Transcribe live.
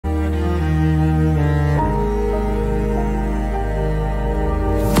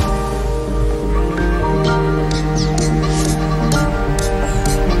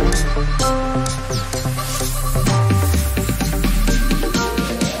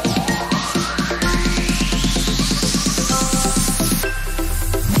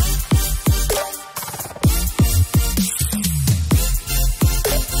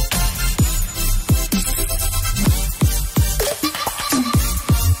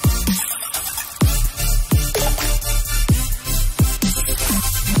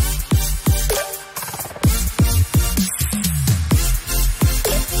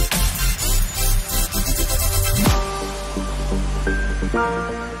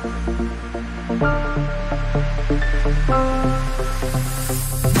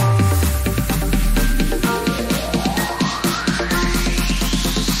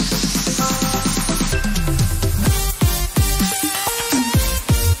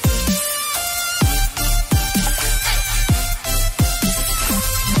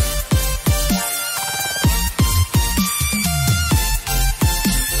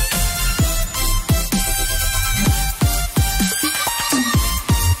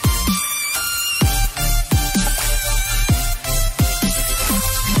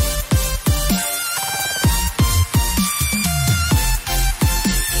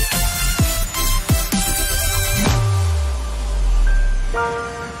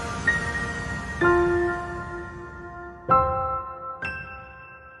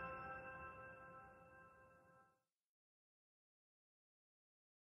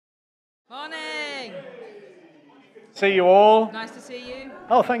Morning. See you all. Nice to see you.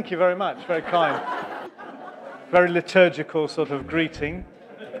 Oh, thank you very much. Very kind. Very liturgical sort of greeting.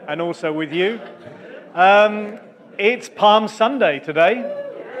 And also with you. It's Palm Sunday today.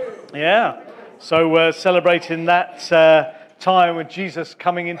 Yeah. So we're celebrating that time with Jesus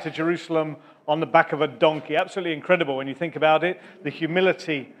coming into Jerusalem on the back of a donkey. Absolutely incredible when you think about it. The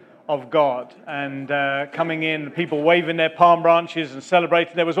humility of God and coming in, people waving their palm branches and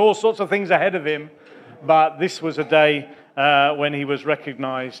celebrating. There was all sorts of things ahead of him, but this was a day when he was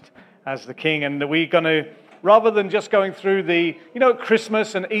recognized as the king. And we're going to, rather than just going through the, at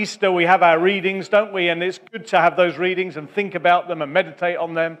Christmas and Easter, we have our readings, don't we? And it's good to have those readings and think about them and meditate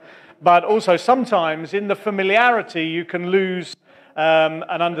on them. But also sometimes in the familiarity, you can lose an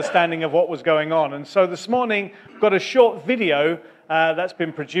understanding of what was going on. And so this morning, we've got a short video that's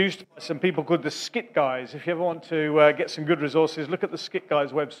been produced by some people called the Skit Guys. If you ever want to get some good resources, look at the Skit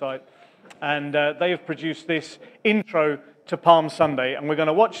Guys website. And they have produced this intro to Palm Sunday. And we're going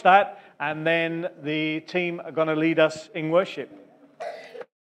to watch that, and then the team are going to lead us in worship.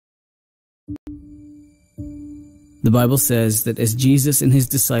 The Bible says that as Jesus and his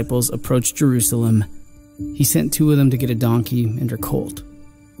disciples approached Jerusalem, he sent two of them to get a donkey and her colt.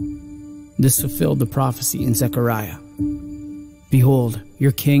 This fulfilled the prophecy in Zechariah. Behold,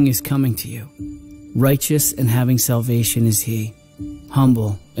 your king is coming to you. Righteous and having salvation is he,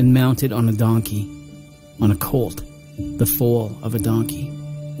 humble and mounted on a donkey, on a colt, the foal of a donkey.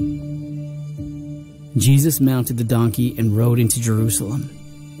 Jesus mounted the donkey and rode into Jerusalem.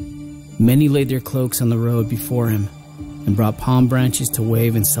 Many laid their cloaks on the road before him and brought palm branches to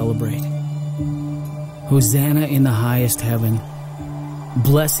wave and celebrate. Hosanna in the highest heaven.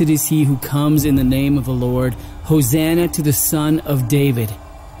 Blessed is he who comes in the name of the Lord. Hosanna to the Son of David.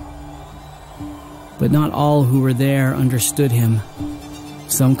 But not all who were there understood him.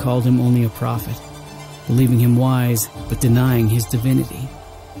 Some called him only a prophet, believing him wise, but denying his divinity.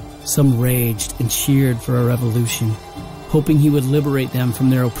 Some raged and cheered for a revolution, hoping he would liberate them from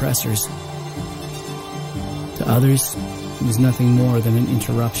their oppressors. To others, it was nothing more than an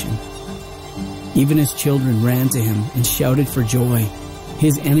interruption. Even as children ran to him and shouted for joy,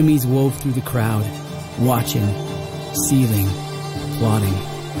 his enemies wove through the crowd, watching, seething, plotting.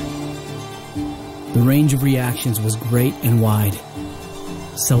 The range of reactions was great and wide.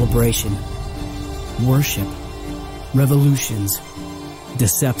 Celebration, worship, revolutions,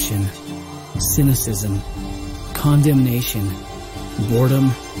 deception, cynicism, condemnation,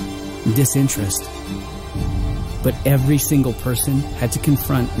 boredom, disinterest. But every single person had to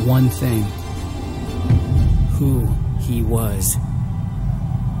confront one thing: who he was.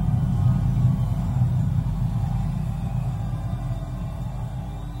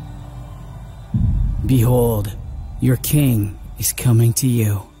 Behold, your king is coming to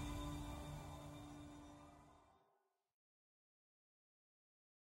you.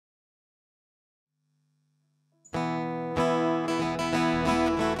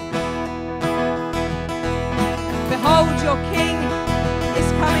 Behold, your king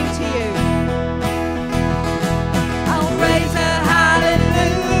is coming to you. I'll raise a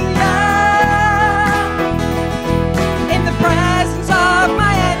hallelujah in the presence of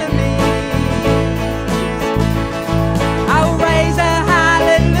my enemies. I'll raise a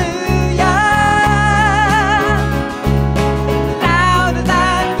hallelujah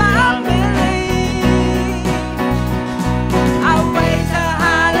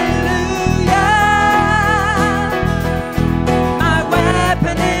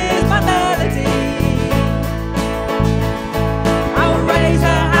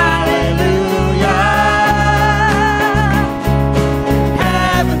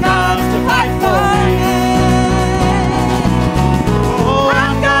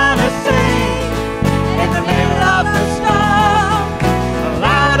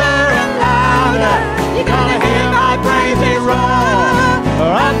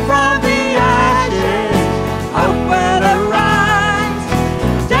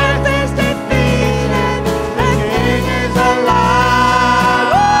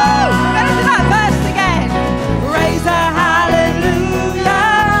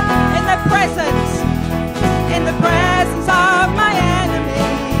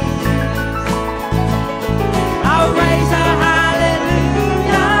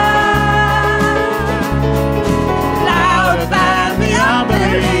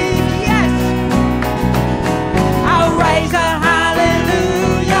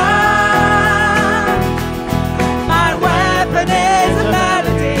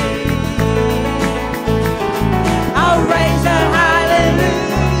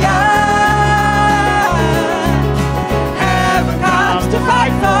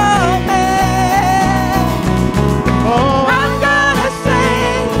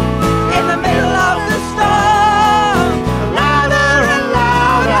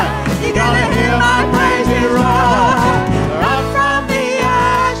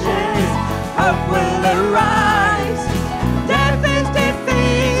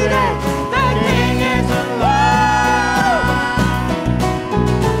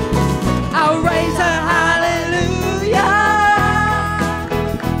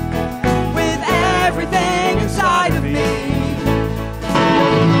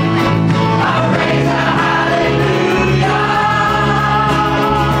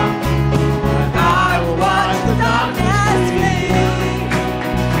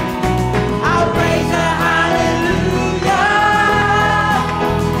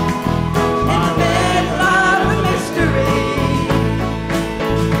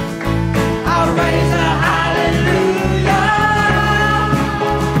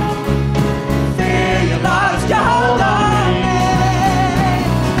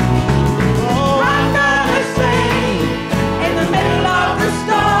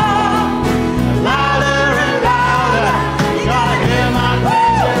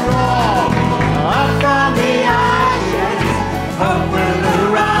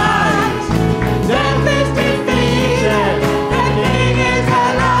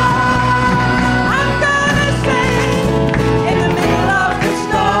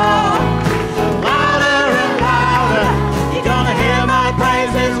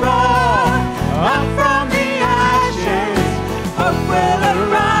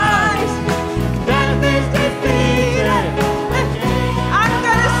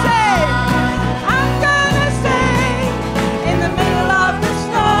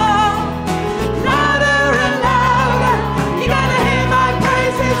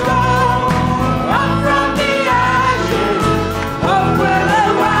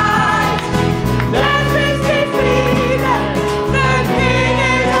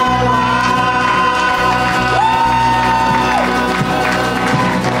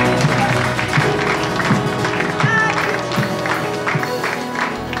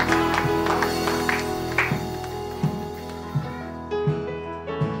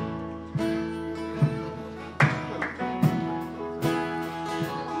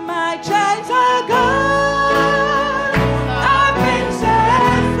are gone. I've been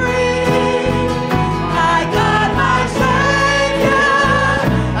set free. My God, my Savior,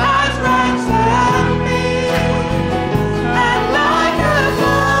 has ransomed me. And like a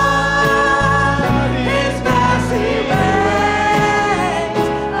flood, His mercy reigns,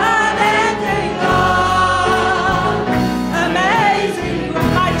 unending love, amazing.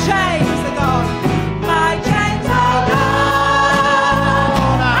 My chains are gone. My chains are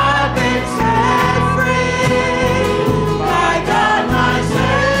gone. I've been set free. My God, my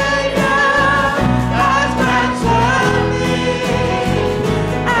Savior, has ransomed me.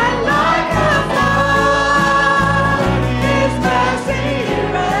 And like a flood, His mercy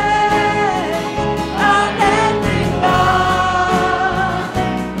reigns, unending love,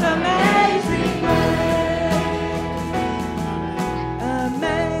 amazing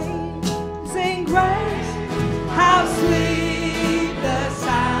grace, how sweet the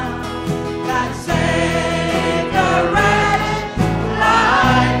sound that saved a wretch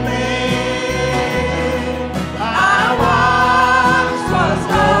like me. I once was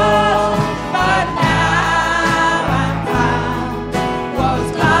lost, but now I'm found.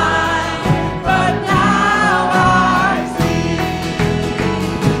 Was blind, but now I see.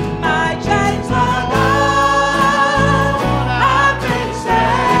 My chains are gone. I've been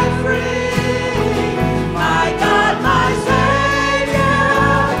set free. My God, my Savior,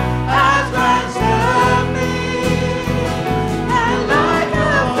 has ransomed me. And like a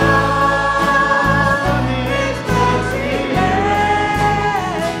flood, His mercy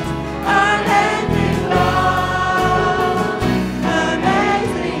reigns, unending love,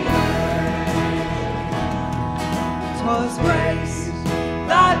 amazing grace. 'Twas grace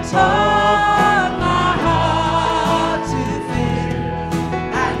that taught my heart to fear,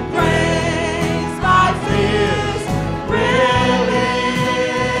 and grace my fears relieved.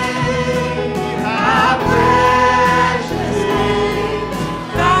 How preciously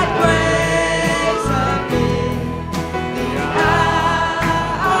that grace appeared the hour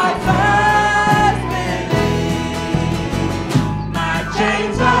I first believed. My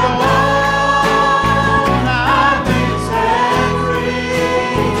chains are gone. I've been set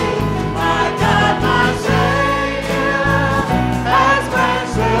free. My God, my Savior, has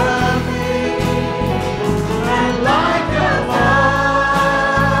ransomed me. And like a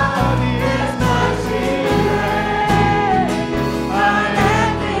flood, His mercy reigns,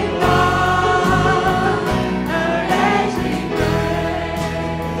 unending love, amazing grace.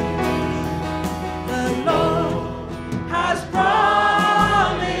 The Lord has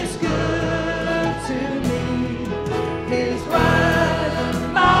promised good to me. His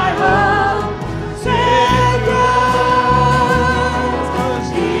word, my hope, secures.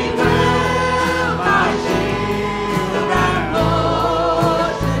 He will my shield and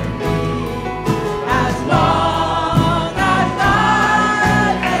portion be, as long as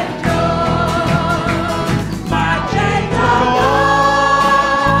life endures. My chains are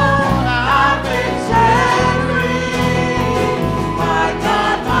gone. I've been set free. My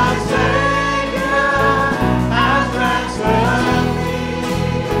God, my Savior, has ransomed me.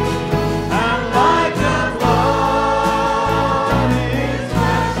 And like a flood, His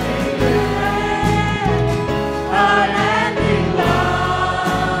mercy reigns, unending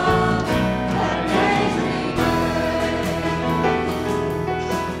love, amazing grace.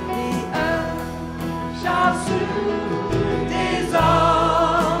 The earth shall soon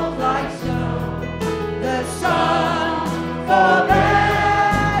dissolve like snow. The sun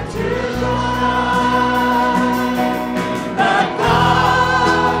forget to shine. But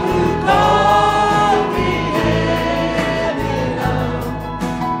God who called me here below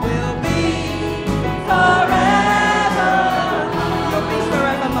will be forever. You'll be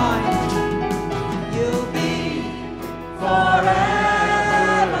forever mine. You'll be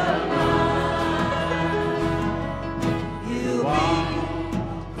forever mine. You'll be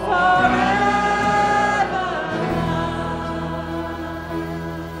forever mine.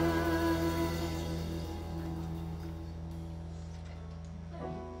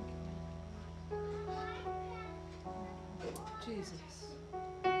 Jesus.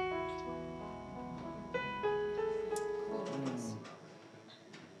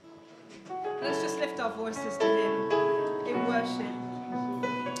 Let's just lift our voices to Him in worship.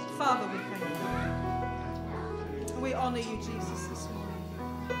 Father, we thank you. And we honour you, Jesus, this morning.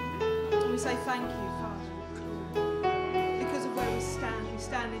 And we say thank you, Father. Because of where we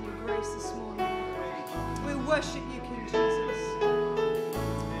stand in your grace this morning. We worship you, King Jesus.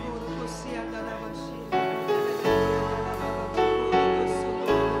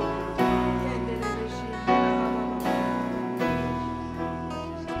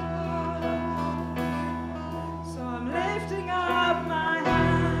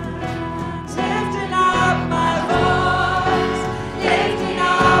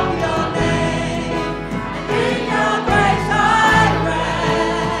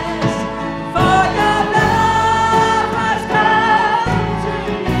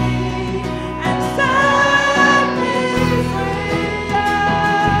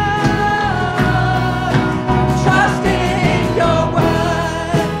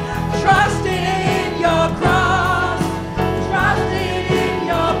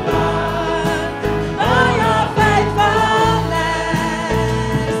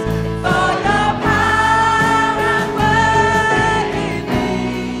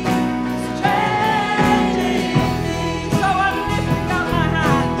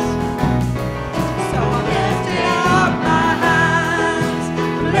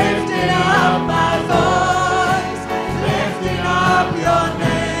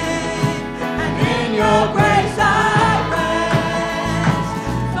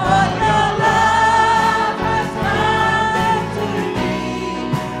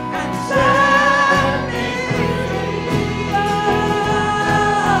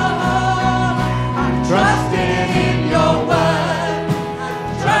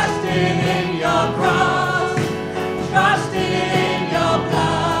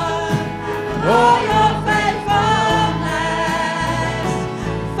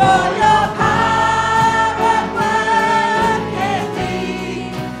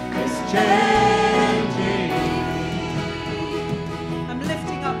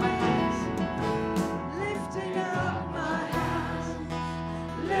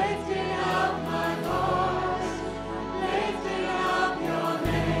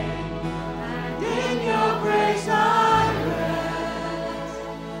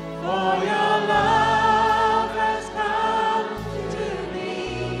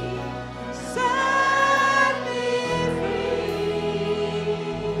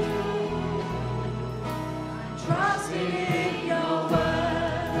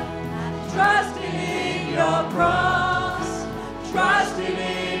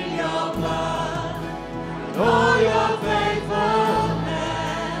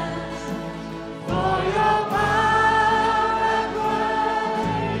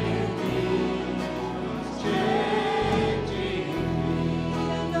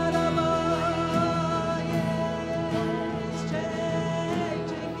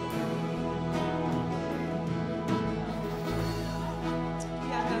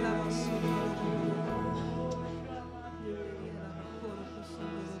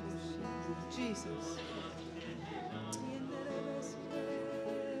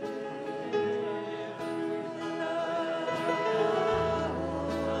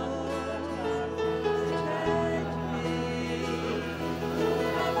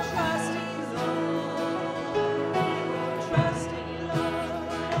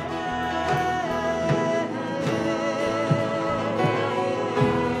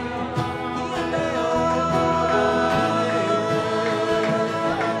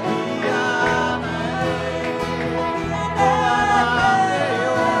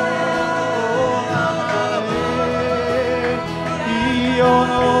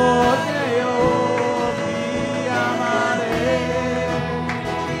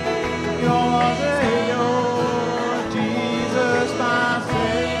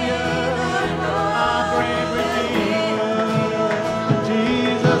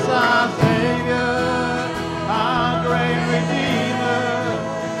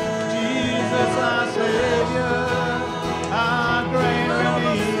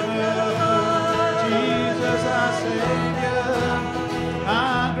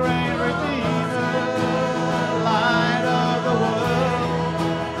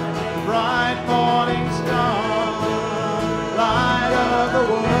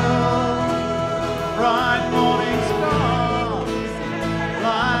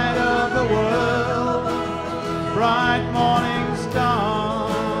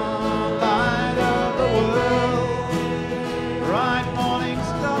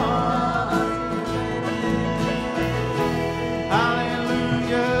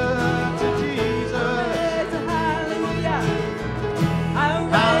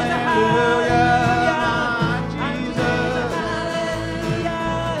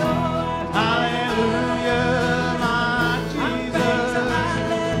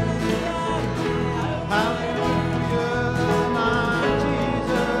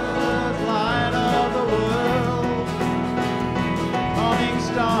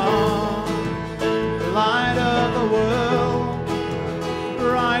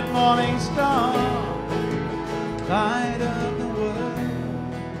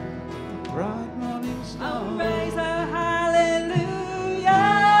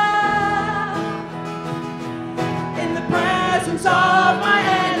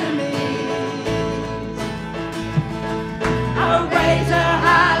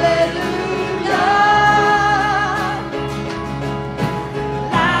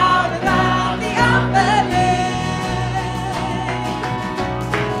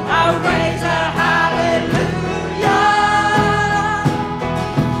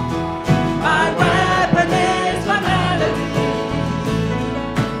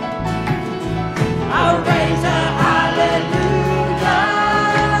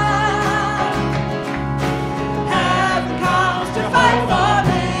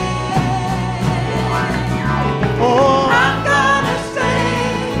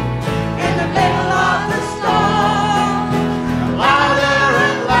 Louder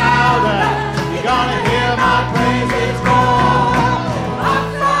and louder.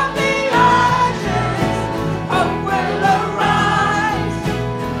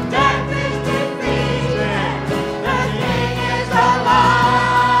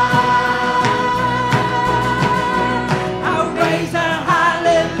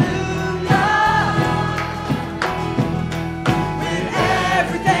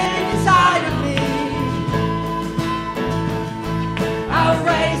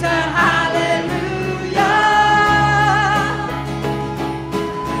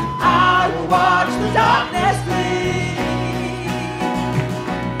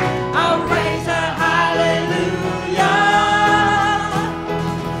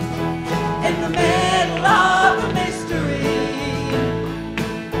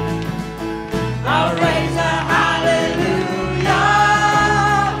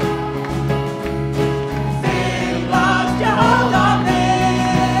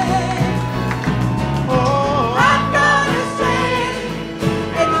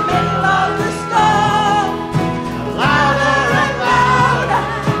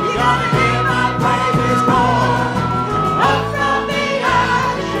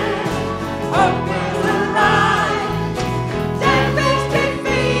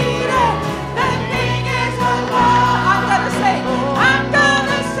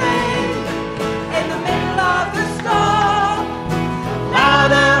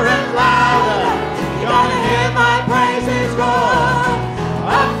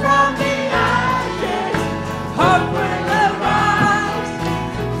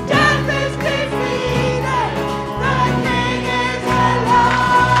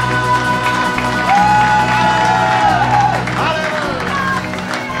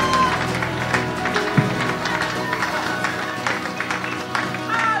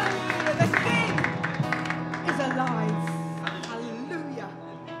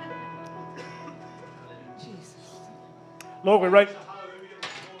 Lord, we raise a hallelujah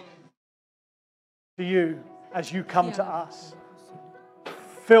to you as you come to us.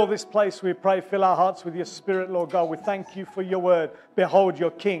 Fill this place, we pray. Fill our hearts with your Spirit, Lord God. We thank you for your word. Behold, your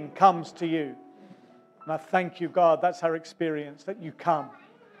King comes to you. And I thank you, God, that's our experience, that you come.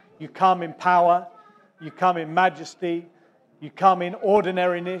 You come in power. You come in majesty. You come in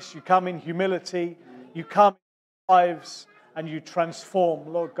ordinariness. You come in humility. You come in lives and you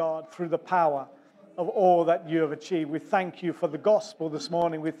transform, Lord God, through the power of all that you have achieved. We thank you for the gospel this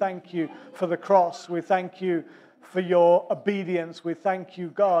morning. We thank you for the cross. We thank you for your obedience. We thank you,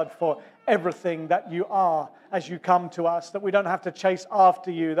 God, for everything that you are as you come to us, that we don't have to chase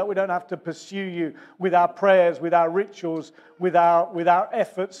after you, that we don't have to pursue you with our prayers, with our rituals, with our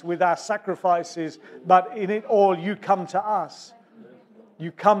efforts, with our sacrifices, but in it all you come to us.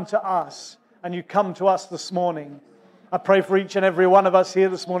 You come to us, and you come to us this morning. I pray for each and every one of us here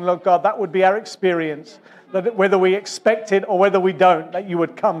this morning, Lord God, that would be our experience, that whether we expect it or whether we don't, that you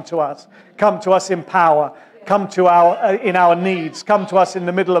would come to us in power, come to in our needs, come to us in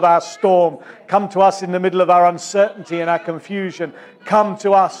the middle of our storm, come to us in the middle of our uncertainty and our confusion, come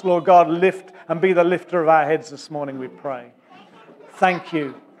to us, Lord God, lift and be the lifter of our heads this morning, we pray. Thank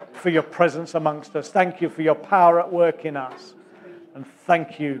you for your presence amongst us. Thank you for your power at work in us. And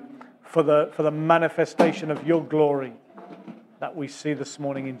thank you for the manifestation of your glory that we see this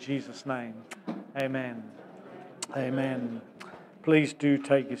morning in Jesus' name. Amen. Amen. Please do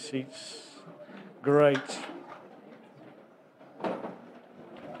take your seats. Great.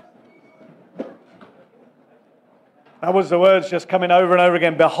 That was the words just coming over and over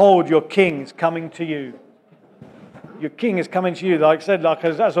again. Behold, your King is coming to you. Your King is coming to you. Like I said,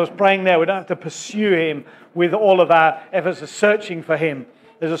 as I was praying there, we don't have to pursue him with all of our efforts of searching for him.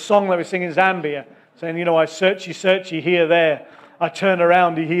 There's a song that we sing in Zambia saying, I search you here, there. I turn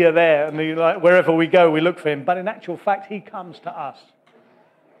around, you here, there. And wherever we go, we look for him. But in actual fact, he comes to us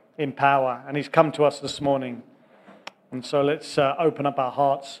in power. And he's come to us this morning. And so let's open up our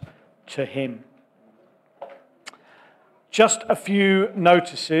hearts to him. Just a few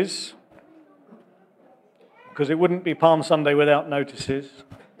notices, because it wouldn't be Palm Sunday without notices.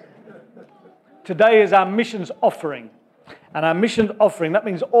 Today is our missions offering. And our missions offering, that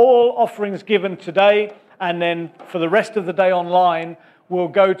means all offerings given today, and then for the rest of the day online, we'll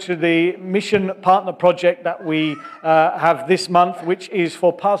go to the mission partner project that we have this month, which is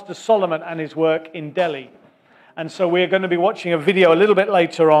for Pastor Solomon and his work in Delhi. And so we're going to be watching a video a little bit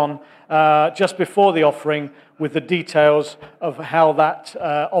later on, just before the offering, with the details of how that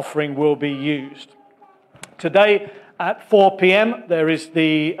offering will be used. Today at 4 p.m. there is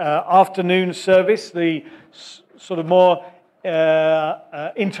the afternoon service, the sort of more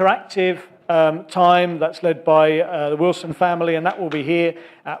interactive time that's led by the Wilson family, and that will be here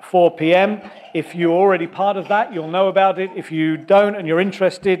at 4 p.m. If you're already part of that, you'll know about it. If you don't and you're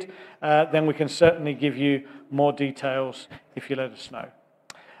interested, then we can certainly give you more details if you let us know.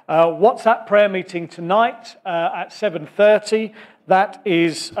 WhatsApp prayer meeting tonight at 7:30. That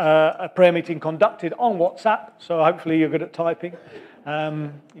is a prayer meeting conducted on WhatsApp, so hopefully you're good at typing.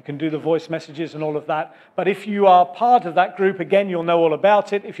 You can do the voice messages and all of that. But if you are part of that group, again, you'll know all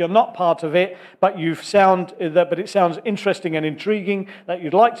about it. If you're not part of it, but it sounds interesting and intriguing that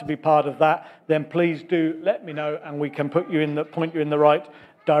you'd like to be part of that, then please do let me know, and we can point you in the right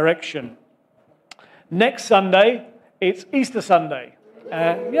direction. Next Sunday, it's Easter Sunday.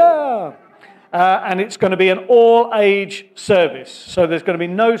 And it's going to be an all-age service. So there's going to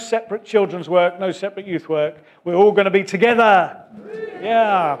be no separate children's work, no separate youth work. We're all going to be together.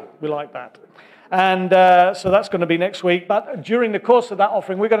 Yeah, we like that. And so that's going to be next week. But during the course of that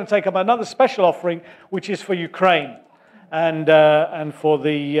offering, we're going to take up another special offering, which is for Ukraine and for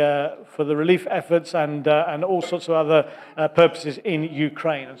the relief efforts and all sorts of other purposes in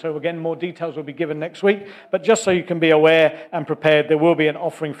Ukraine. And so again, more details will be given next week. But just so you can be aware and prepared, there will be an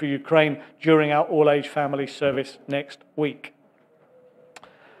offering for Ukraine during our all-age family service next week.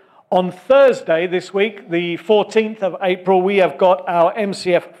 On Thursday this week, the 14th of April, we have got our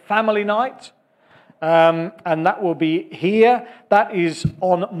MCF Family Night. And that will be here. That is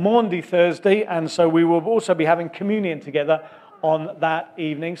on Maundy Thursday, and so we will also be having communion together on that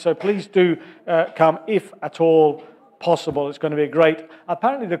evening. So please do come if at all possible. It's going to be a great...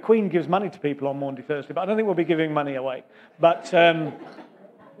 Apparently the Queen gives money to people on Maundy Thursday, but I don't think we'll be giving money away. But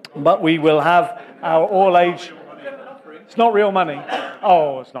we will have our all-age... It's not real money.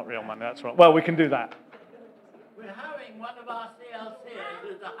 Oh, it's not real money, that's right. Well, we can do that. We're having one of our CLCs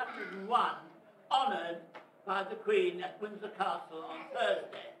who's 101 honoured by the Queen at Windsor Castle on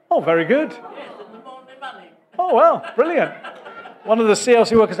Thursday. Oh, very good. Yes, in the morning money. Oh, well, brilliant. One of the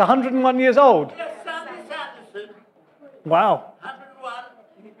CLC workers, 101 years old. Yes, Sandy Sanderson. Wow. 101,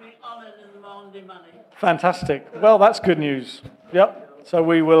 he's been honoured in the Monday money. Fantastic. Well, that's good news. Yep. So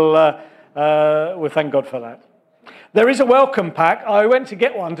we'll thank God for that. There is a welcome pack. I went to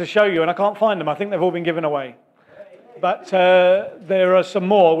get one to show you, and I can't find them. I think they've all been given away. But there are some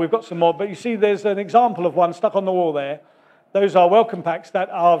more. We've got some more. But you see, there's an example of one stuck on the wall there. Those are welcome packs that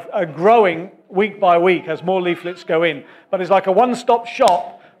are growing week by week as more leaflets go in. But it's like a one-stop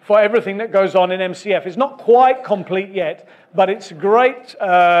shop for everything that goes on in MCF. It's not quite complete yet, but it's a great,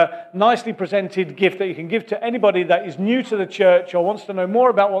 nicely presented gift that you can give to anybody that is new to the church or wants to know more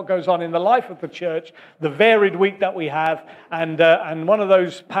about what goes on in the life of the church, the varied week that we have, and one of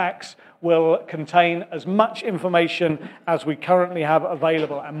those packs will contain as much information as we currently have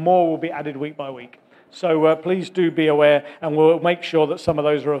available, and more will be added week by week. So please do be aware, and we'll make sure that some of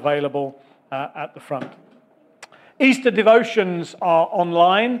those are available at the front. Easter devotions are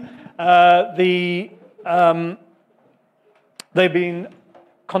online. They've been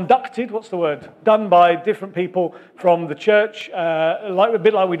conducted, done by different people from the church, a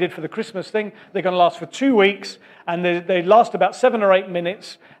bit like we did for the Christmas thing. They're going to last for 2 weeks, and they last about 7 or 8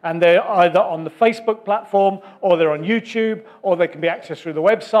 minutes, and they're either on the Facebook platform, or they're on YouTube, or they can be accessed through the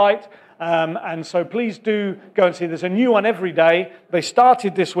website. And so please do go and see. There's a new one every day. They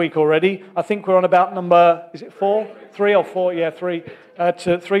started this week already. I think we're on about number, is it 4? 3 or 4? Yeah, 3.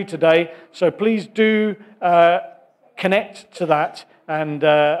 3 today. So please do connect to that, and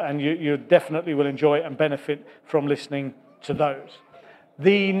you definitely will enjoy and benefit from listening to those.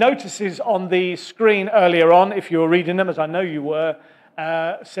 The notices on the screen earlier on, if you were reading them, as I know you were,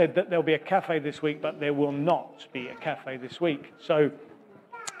 said that there'll be a cafe this week, but there will not be a cafe this week. So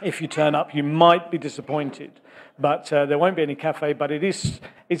if you turn up, you might be disappointed, but there won't be any cafe. But it is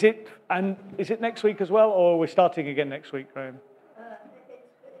it next week as well, or we're starting again next week, Graham?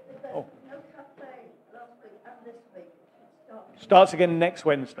 Oh. No cafe last week and this week. Starts again next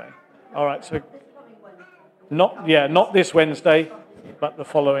Wednesday. All right, so not this Wednesday, but the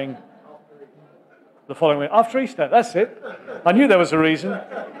following week after Easter. That's it. I knew there was a reason.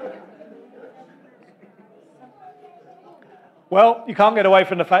 Well, you can't get away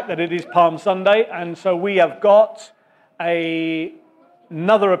from the fact that it is Palm Sunday, and so we have got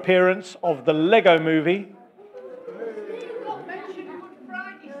another appearance of the Lego movie.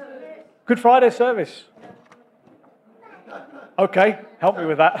 Good Friday service. Okay, help me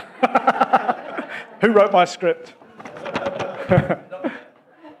with that. Who wrote my script?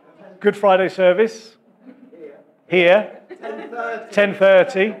 Good Friday service. Here.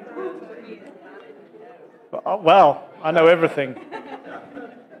 10:30. Well, I know everything.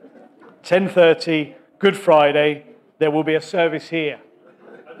 10:30, Good Friday. There will be a service here,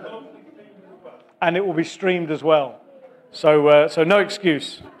 and it will be streamed as well. So no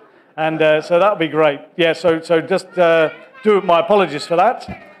excuse, and so that'll be great. Yeah. So just do my apologies for that,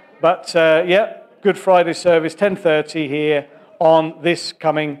 but yeah, Good Friday service 10:30 here on this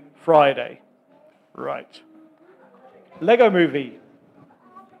coming Friday. Right. Lego movie.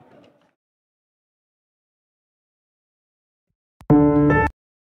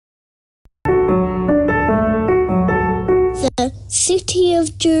 The city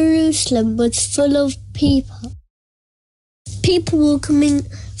of Jerusalem was full of people. People were coming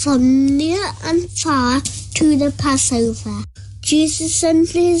from near and far to the Passover. Jesus and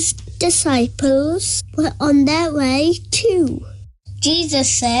his disciples were on their way too. Jesus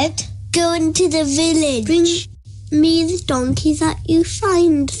said, "Go into the village. Bring me the donkey that you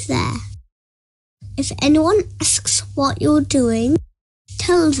find there. If anyone asks what you're doing,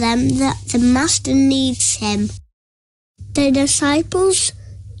 tell them that the master needs him." The disciples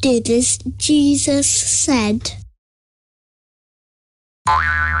did as Jesus said.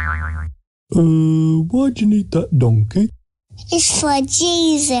 Why'd you need that donkey? It's for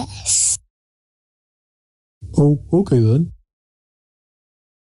Jesus. Oh, okay then.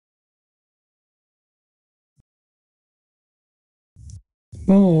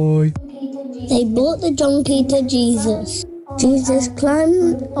 Bye. They brought the donkey to Jesus. Jesus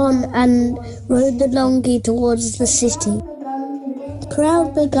climbed on and rode the donkey towards the city. The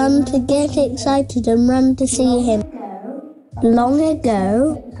crowd began to get excited and ran to see him. Long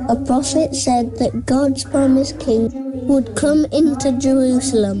ago, a prophet said that God's promised king would come into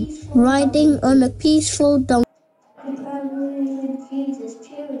Jerusalem, riding on a peaceful donkey. The crowd with Jesus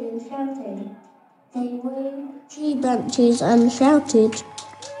cheered and shouted. They waved tree branches and shouted,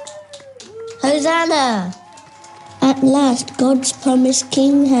 "Hosanna!" At last, God's promised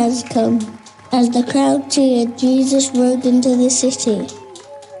king has come. As the crowd cheered, Jesus rode into the city.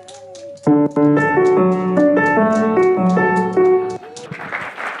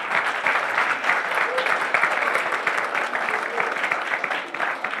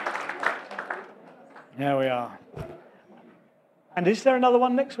 And is there another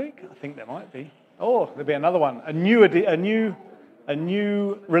one next week? I think there might be. Oh, there'll be another one. A new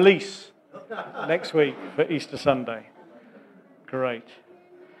release next week for Easter Sunday. Great.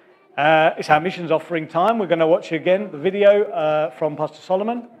 It's our missions offering time. We're going to watch again the video from Pastor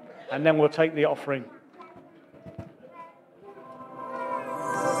Solomon, and then we'll take the offering.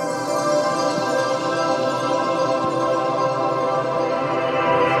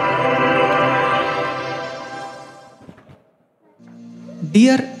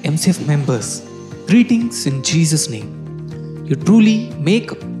 Dear MCF members, greetings in Jesus' name. You truly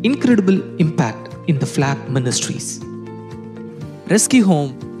make incredible impact in the Flag Ministries. Rescue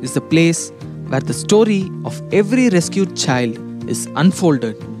Home is the place where the story of every rescued child is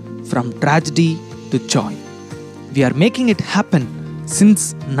unfolded from tragedy to joy. We are making it happen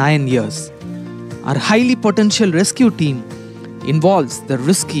since 9 years. Our highly potential rescue team involves the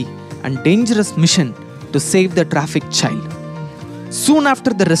risky and dangerous mission to save the trafficked child. Soon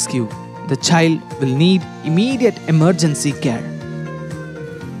after the rescue, the child will need immediate emergency care.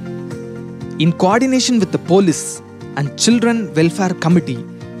 In coordination with the police and Children Welfare Committee,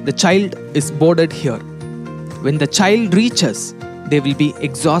 the child is boarded here. When the child reaches, they will be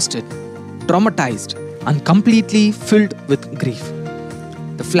exhausted, traumatized, and completely filled with grief.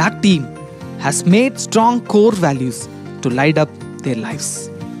 The Flag team has made strong core values to light up their lives.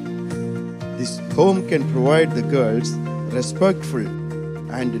 This home can provide the girls respectful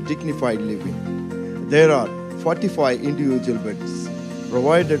and dignified living. There are 45 individual beds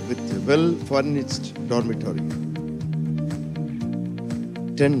provided with a well-furnished dormitory,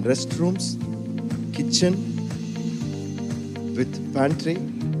 10 restrooms, kitchen with pantry,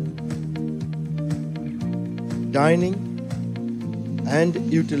 dining and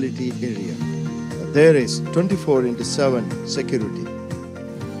utility area. There is 24/7 security.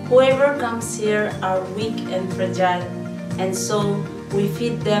 Whoever comes here are weak and fragile, and so we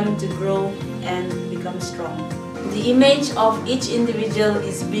feed them to grow and become strong. The image of each individual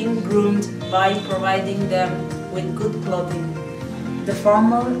is being groomed by providing them with good clothing. The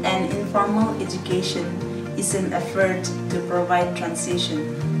formal and informal education is an effort to provide transition.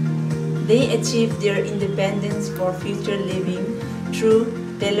 They achieve their independence for future living through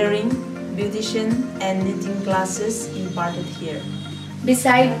tailoring, beautician, and knitting classes imparted here.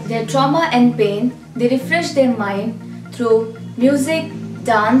 Besides their trauma and pain, they refresh their mind through music,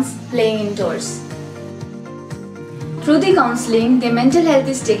 dance, playing indoors. Through the counseling, their mental health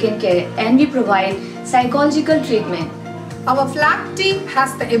is taken care and we provide psychological treatment. Our Flag team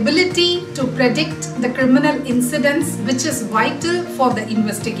has the ability to predict the criminal incidents, which is vital for the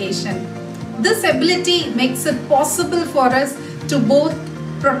investigation. This ability makes it possible for us to both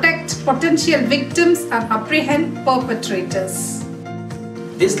protect potential victims and apprehend perpetrators.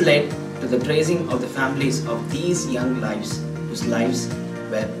 This led to the tracing of the families of these young lives whose lives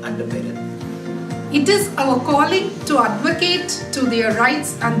were under peril. It is our calling to advocate to their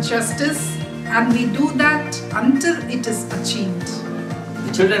rights and justice, and we do that until it is achieved.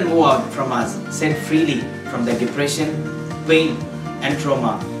 The children move out from us set freely from their depression, pain and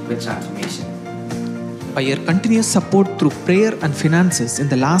trauma with transformation. By your continuous support through prayer and finances in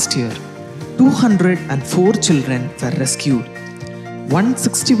the last year, 204 children were rescued,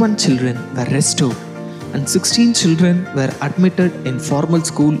 161 children were restored, and 16 children were admitted in formal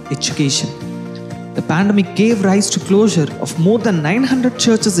school education. The pandemic gave rise to closure of more than 900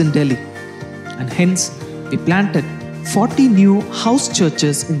 churches in Delhi, and hence we planted 40 new house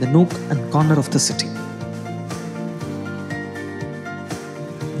churches in the nook and corner of the city.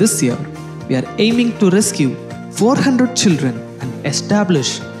 This year, we are aiming to rescue 400 children and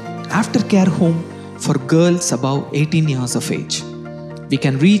establish aftercare home for girls above 18 years of age. We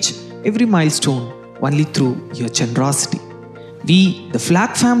can reach every milestone only through your generosity. We, the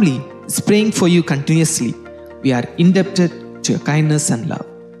Flag family, is praying for you continuously. We are indebted to your kindness and love.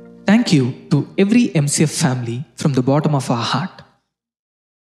 Thank you to every MCF family from the bottom of our heart.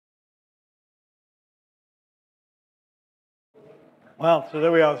 Wow, so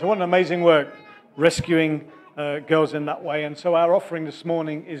there we are. So what an amazing work rescuing girls in that way. And so our offering this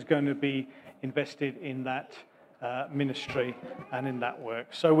morning is going to be invested in that ministry and in that work.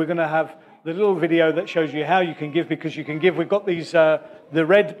 So we're going to have the little video that shows you how you can give, because you can give. We've got these, the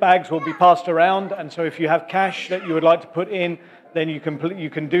red bags will be passed around. And so if you have cash that you would like to put in, then you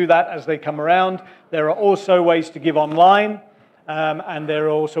can do that as they come around. There are also ways to give online. And there are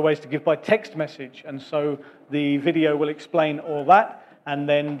also ways to give by text message. And so the video will explain all that. And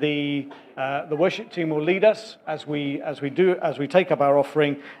then the worship team will lead us as we take up our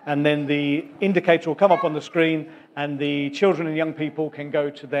offering. And then the indicator will come up on the screen, and the children and young people can go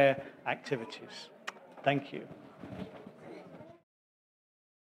to their activities. Thank you.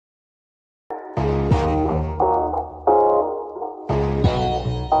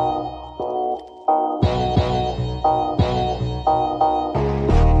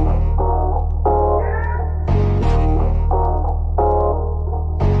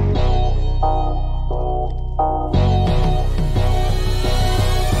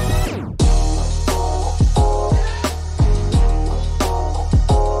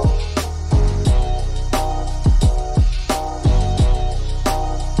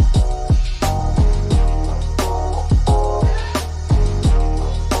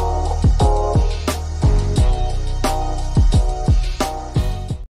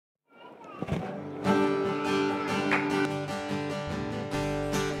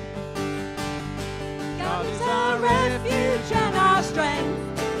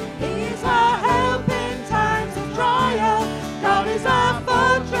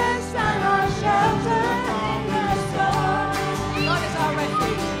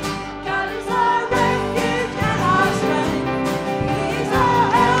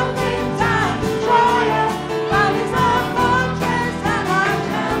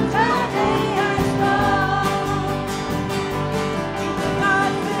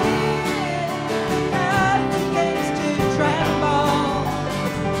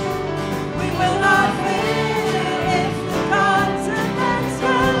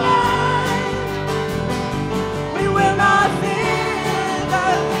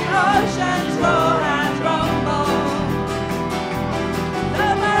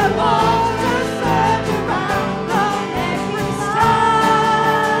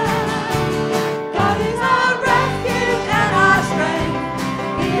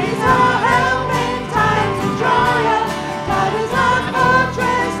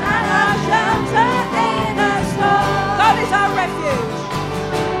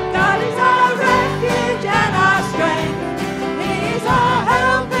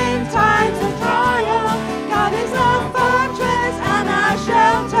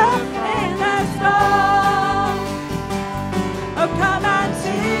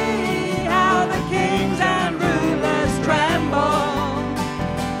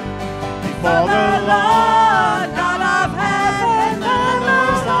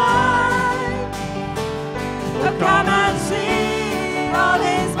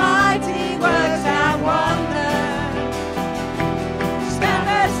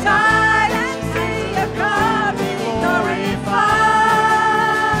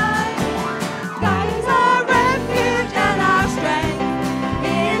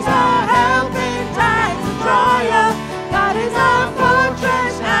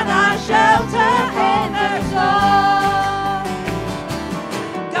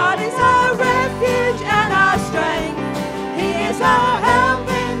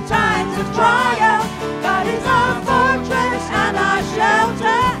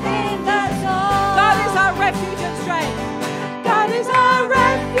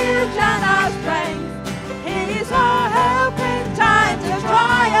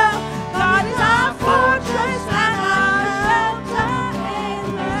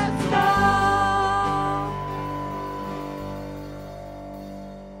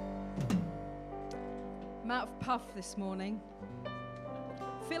 I'm out of puff this morning.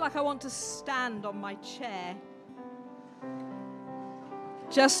 I feel like I want to stand on my chair.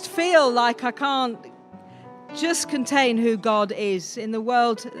 Just feel like I can't just contain who God is in the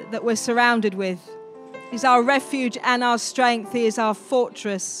world that we're surrounded with. He's our refuge and our strength. He is our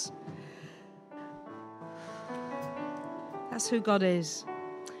fortress. That's who God is.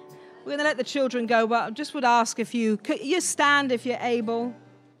 We're going to let the children go, but I just would ask if you stand if you're able.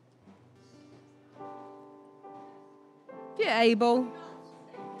 If you're able. We're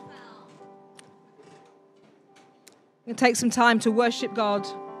going to take some time to worship God.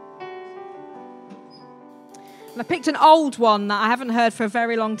 And I picked an old one that I haven't heard for a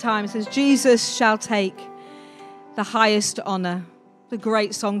very long time. It says, Jesus shall take the highest honor. The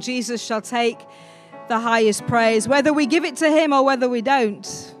great song, Jesus shall take the highest praise. Whether we give it to him or whether we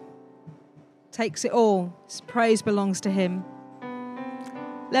don't, takes it all. His praise belongs to him.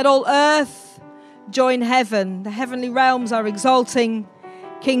 Let all earth join heaven. The heavenly realms are exalting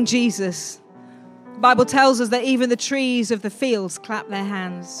King Jesus. The Bible tells us that even the trees of the fields clap their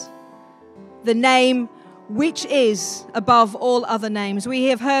hands. The name which is above all other names. We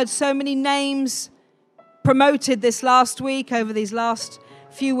have heard so many names promoted this last week, over these last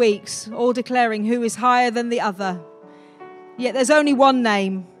few weeks, all declaring who is higher than the other. Yet there's only one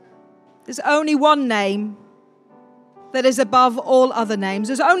name. There's only one name that is above all other names.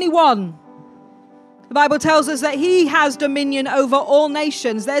 There's only one. The Bible tells us that he has dominion over all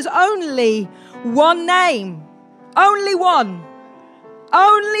nations. There's only one name. Only one.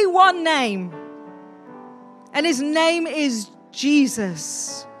 Only one name. And his name is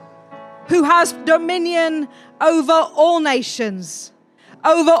Jesus, who has dominion over all nations,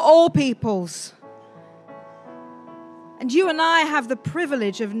 over all peoples. And you and I have the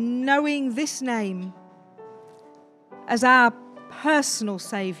privilege of knowing this name as our personal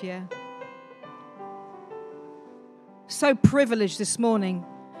Savior. So privileged this morning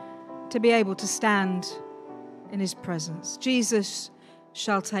to be able to stand in his presence. Jesus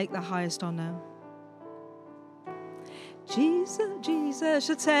shall take the highest honor. Jesus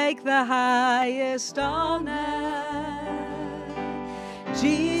shall take the highest honor.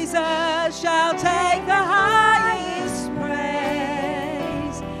 Jesus shall take the highest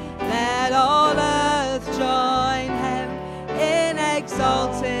praise. Let all earth join him in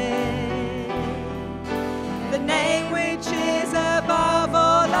exalting the name which is above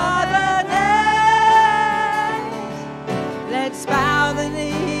all other names. Let's bow the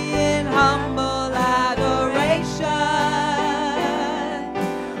knee in humble adoration.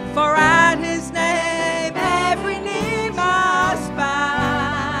 For at his name every knee must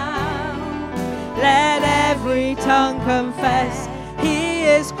bow. Let every tongue confess he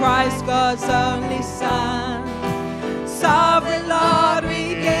is Christ, God's only Son. Sovereign Lord,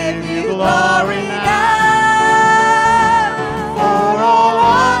 we give you glory now. For all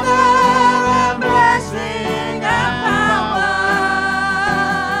honor and blessing and power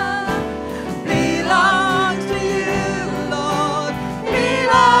belongs to you, Lord,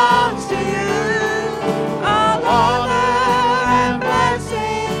 belongs to you. All honor and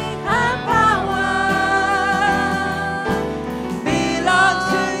blessing and power belongs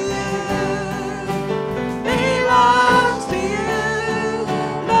to you, belongs to you,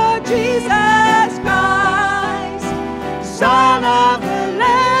 Lord Jesus Christ, Son of the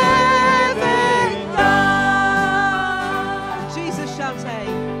living God. Jesus shall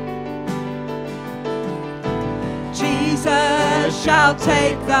take. Jesus shall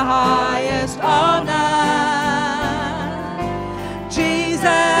take the highest honor.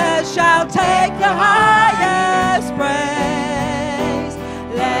 Jesus shall take the highest praise.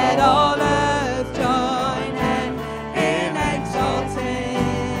 Let all earth join hand in exalting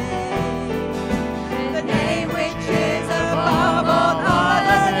the name which is above all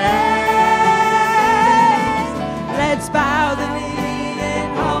other names. Let's bow the knee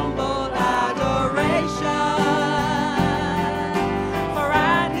in humble adoration. For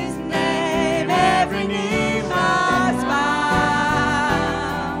at his name every knee must bow.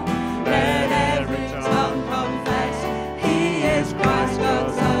 Let every tongue confess he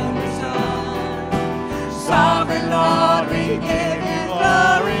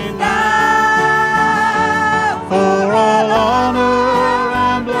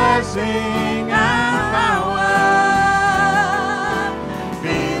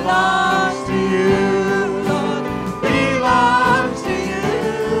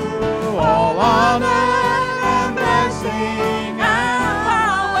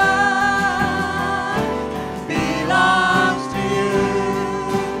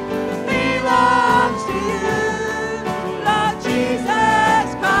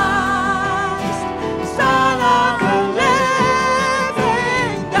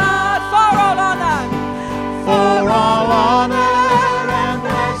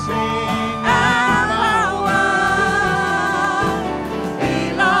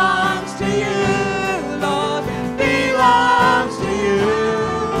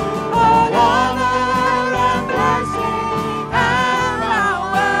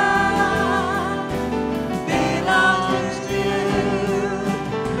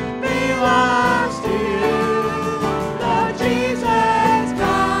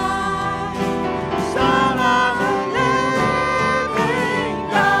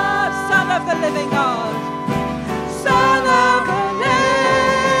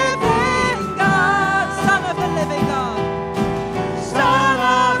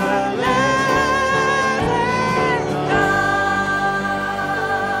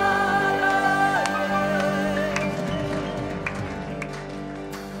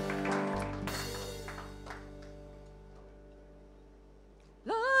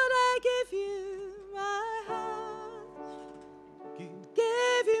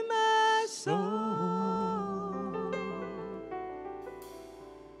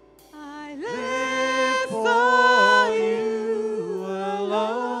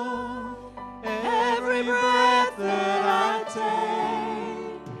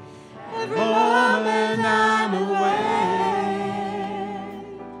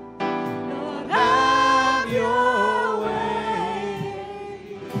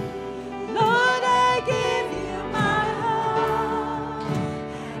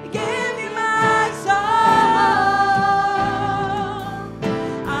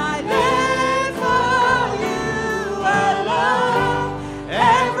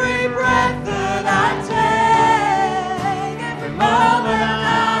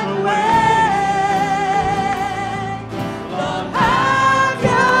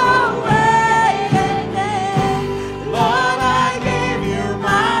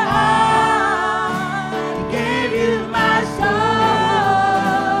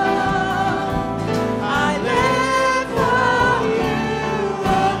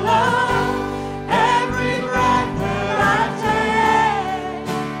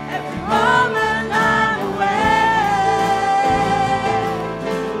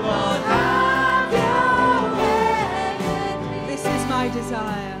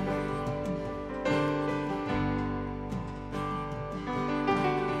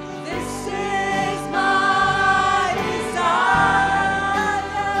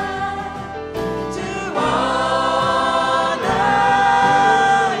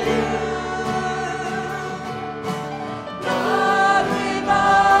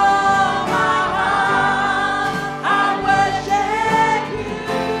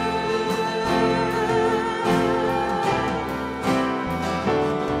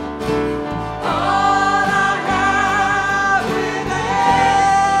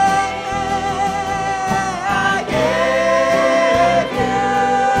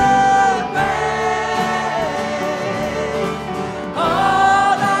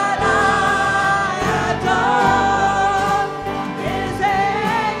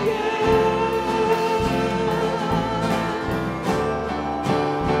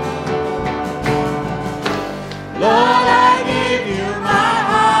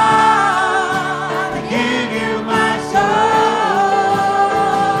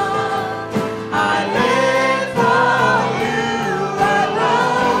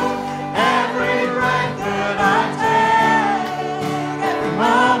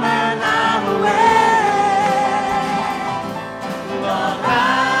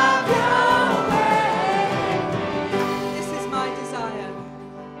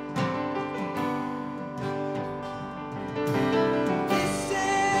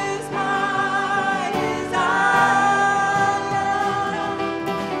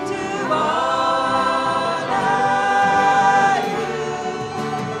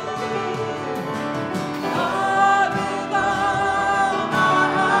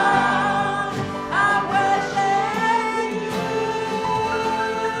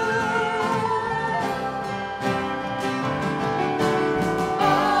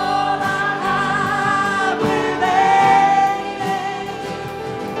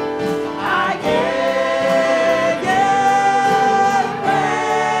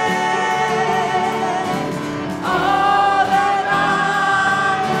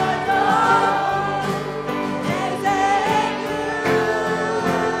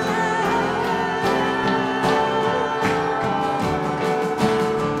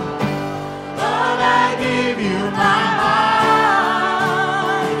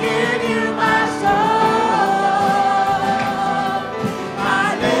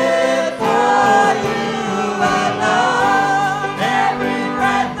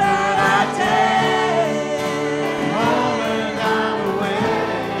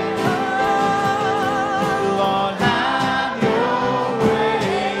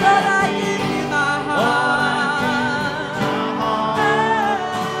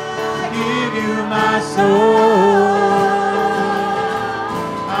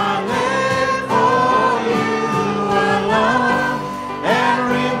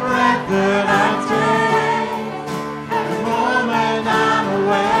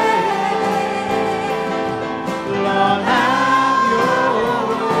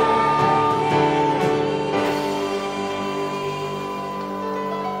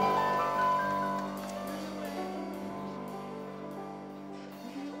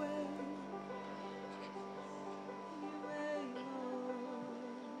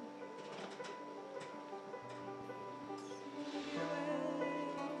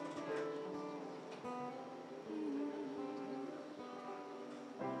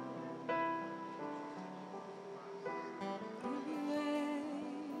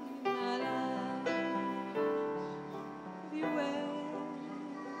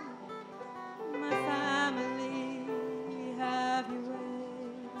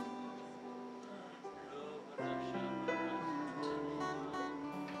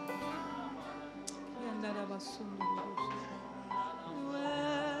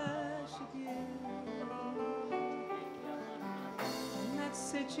worship you. In that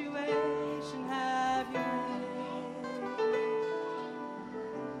situation, have your way.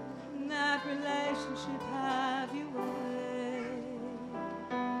 In that relationship, have your way.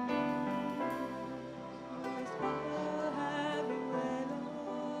 Have your way,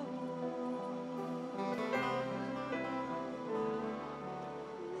 Lord.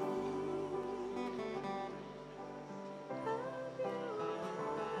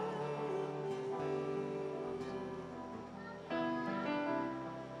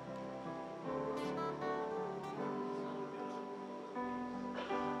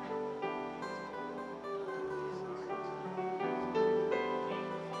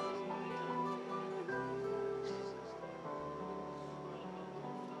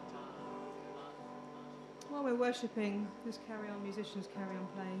 While we're worshipping, just carry on, musicians carry on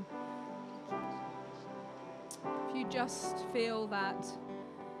playing. If you just feel that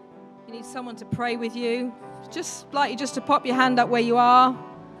you need someone to pray with you, just like you just to pop your hand up where you are.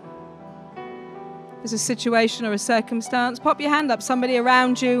 If there's a situation or a circumstance, pop your hand up. Somebody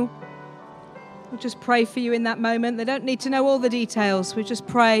around you will just pray for you in that moment. They don't need to know all the details. We just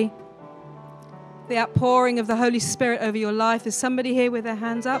pray the outpouring of the Holy Spirit over your life. There's somebody here with their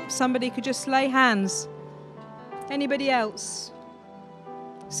hands up. Somebody could just lay hands. Anybody else?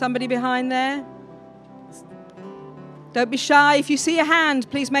 Somebody behind there? Don't be shy. If you see a hand,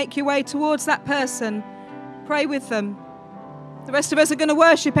 please make your way towards that person. Pray with them. The rest of us are going to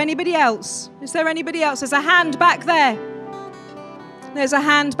worship. Anybody else? Is there anybody else? There's a hand back there. There's a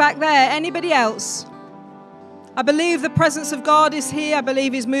hand back there. Anybody else? I believe the presence of God is here. I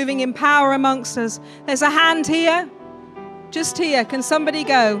believe He's moving in power amongst us. There's a hand here. Just here. Can somebody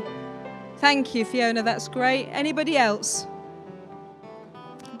go? Thank you, Fiona. That's great. Anybody else?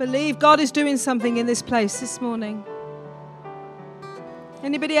 I believe God is doing something in this place this morning.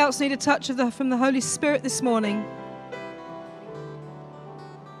 Anybody else need a touch from the Holy Spirit this morning?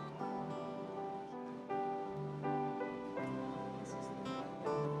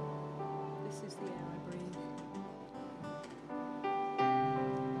 This is the air I breathe.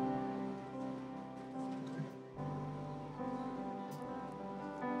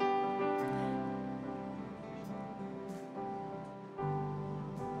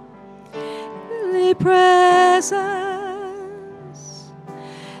 The presence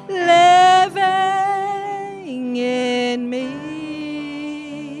living in me.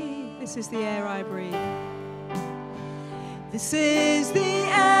 This is the air I breathe. This is the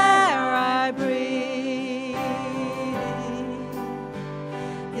air I breathe.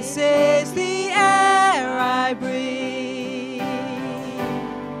 This is the air I breathe.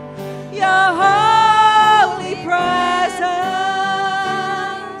 Your holy presence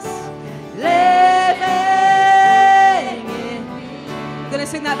living in me. I'm going to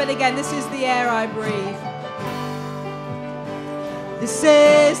sing that bit again. This is the air I breathe. This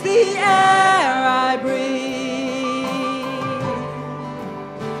is the air I breathe.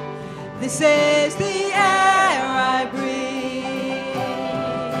 This is the air I breathe.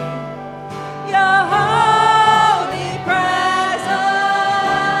 Your holy presence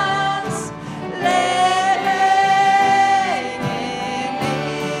living in me.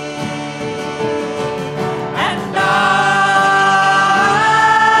 And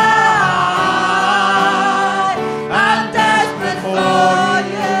I'm desperate for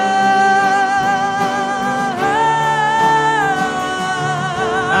you.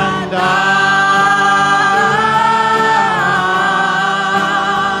 And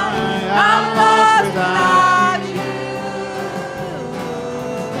I'm lost without you.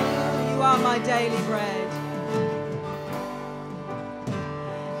 You are my daily bread.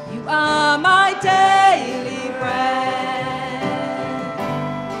 You are my daily bread.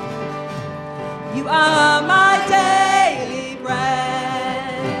 You are my daily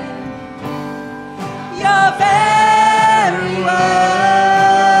bread. Your very words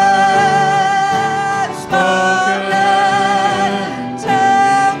spoken to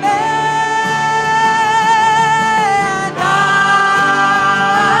me. And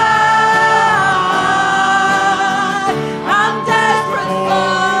I'm desperate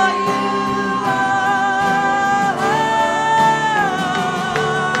for you.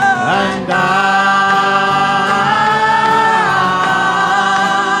 And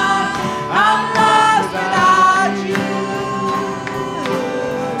I'm lost without you.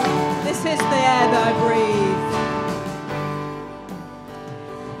 This is the air that I breathe.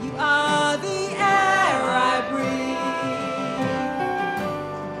 You are the air I breathe.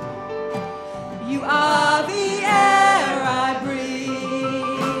 You are the air I breathe.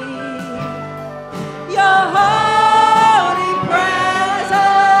 Your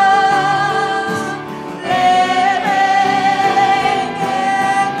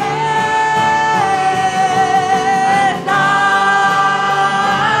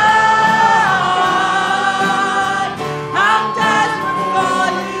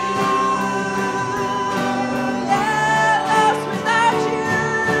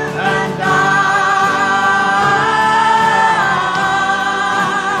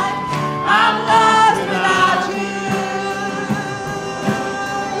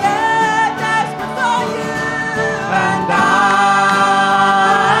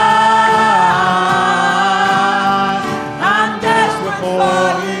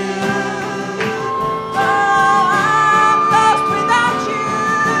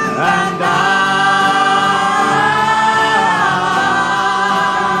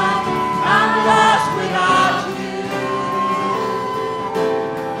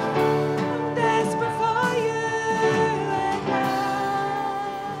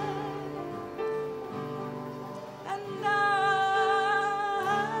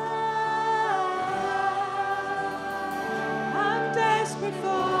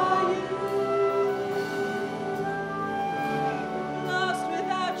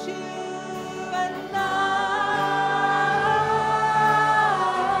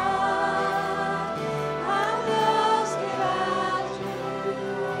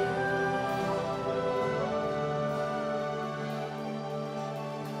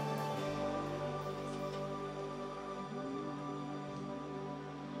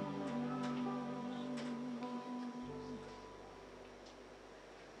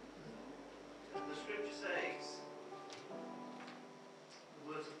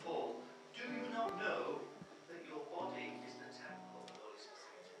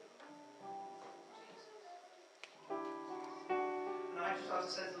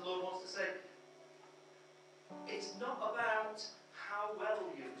sense the Lord wants to say, it's not about how well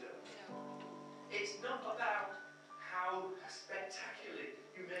you've done. It's not about how spectacularly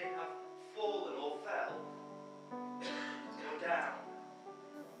you may have fallen or fell or down.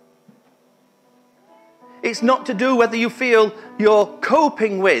 It's not to do whether you feel you're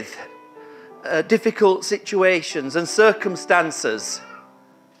coping with difficult situations and circumstances,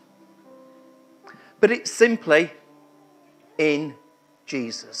 but it's simply in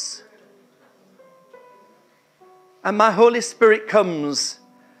Jesus. And my Holy Spirit comes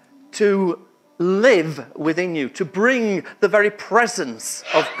to live within you, to bring the very presence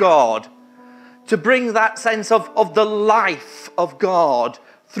of God, to bring that sense of the life of God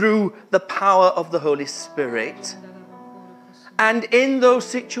through the power of the Holy Spirit. And in those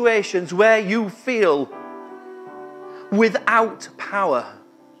situations where you feel without power,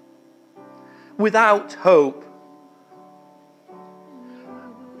 without hope,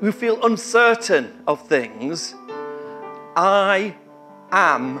 you feel uncertain of things, I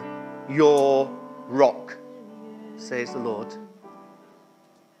am your rock, says the Lord.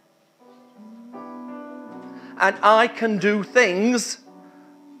 And I can do things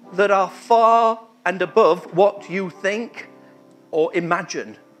that are far and above what you think or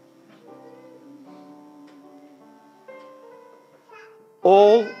imagine.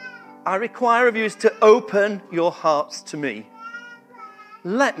 All I require of you is to open your hearts to me.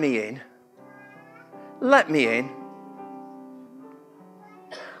 Let me in. Let me in.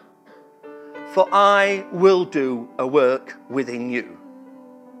 For I will do a work within you.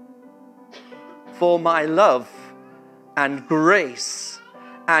 For my love and grace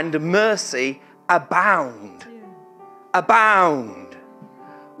and mercy abound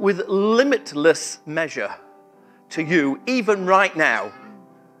with limitless measure to you, even right now.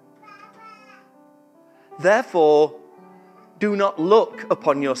 Therefore, do not look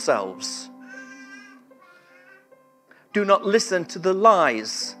upon yourselves. Do not listen to the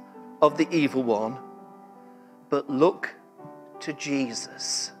lies of the evil one, but look to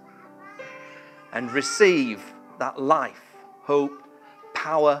Jesus and receive that life, hope,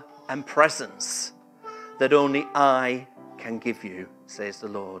 power, and presence that only I can give you, says the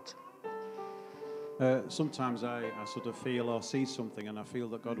Lord. Sometimes I sort of feel or see something and I feel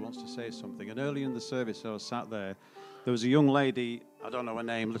that God wants to say something. And early in the service, I was sat there. There was a young lady, I don't know her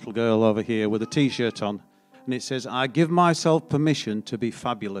name, little girl over here with a T-shirt on. And it says, I give myself permission to be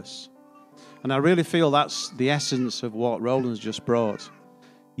fabulous. And I really feel that's the essence of what Roland's just brought.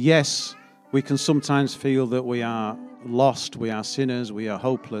 Yes, we can sometimes feel that we are lost, we are sinners, we are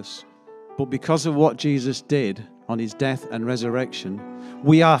hopeless. But because of what Jesus did on his death and resurrection,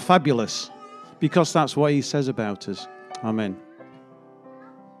 we are fabulous. Because that's what he says about us. Amen.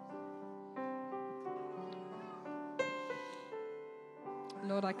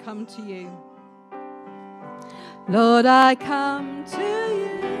 Lord, I come to you. Lord, I come to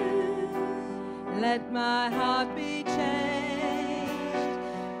you. Let my heart be changed,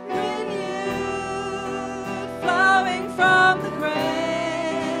 renewed, flowing from the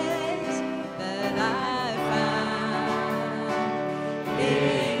grace that I found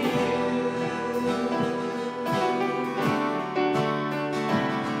in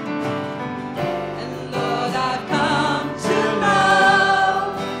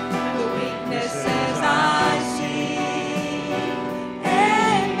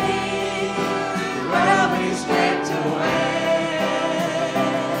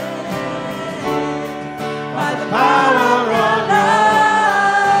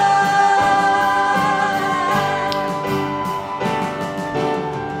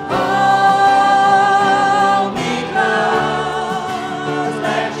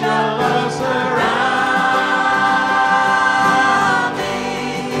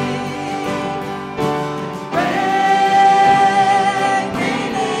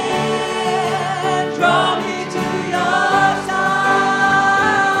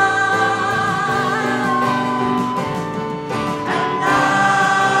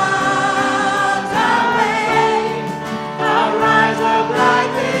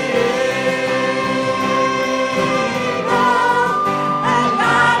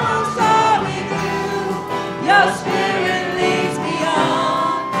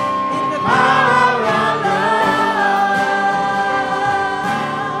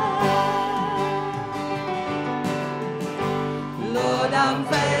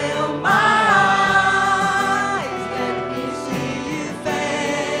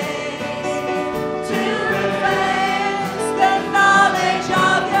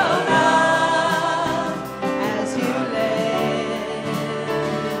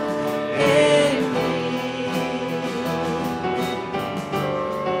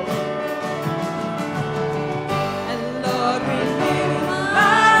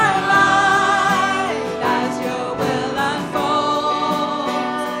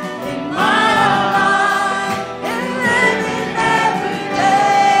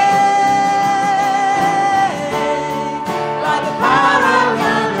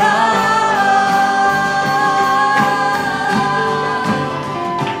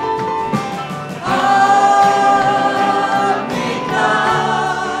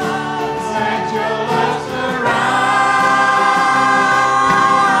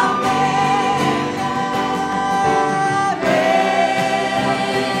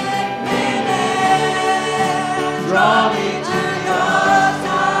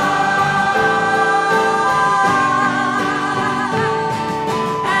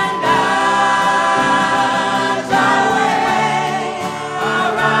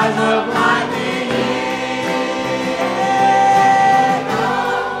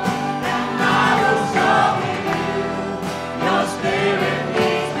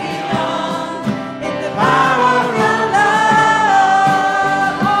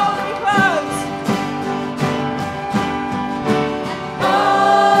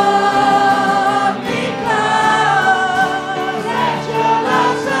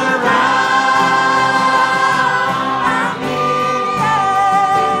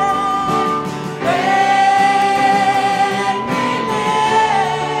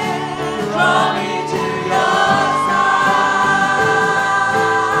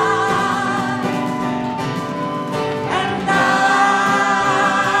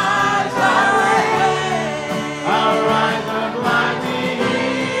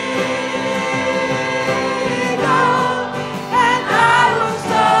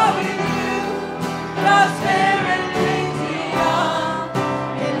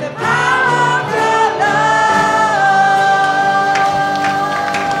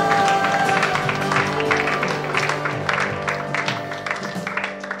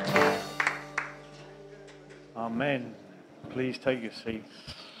Amen. Please take your seats.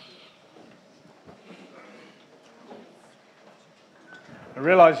 I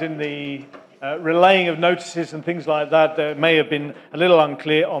realise in the relaying of notices and things like that, there may have been a little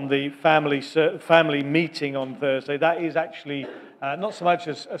unclear on the family meeting on Thursday. That is actually not so much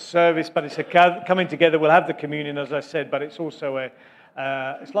as a service, but it's a coming together. We'll have the communion, as I said, but it's also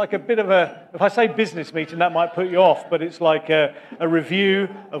it's like a bit of a, if I say business meeting, that might put you off, but it's like a review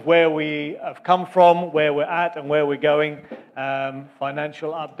of where we have come from, where we're at and where we're going,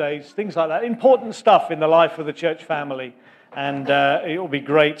 financial updates, things like that. Important stuff in the life of the church family. And it will be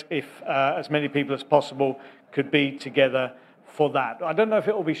great if as many people as possible could be together for that. I don't know if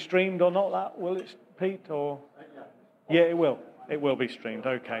it will be streamed or not, that will it, Pete? Or yeah, it will. It will be streamed.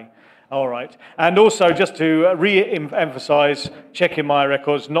 Okay. All right. And also, just to re-emphasize, checking my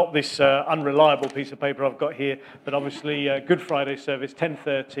records, not this unreliable piece of paper I've got here, but obviously Good Friday service,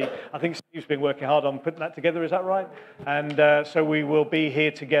 10:30. I think Steve's been working hard on putting that together. Is that right? And so we will be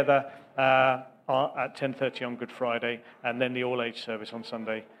here together at 10:30 on Good Friday, and then the all-age service on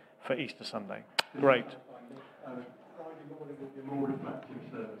Sunday for Easter Sunday. Great.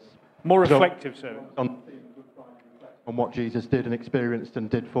 More reflective service. On what Jesus did and experienced and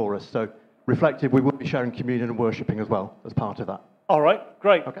did for us. So reflective, we will be sharing communion and worshipping as well as part of that. All right,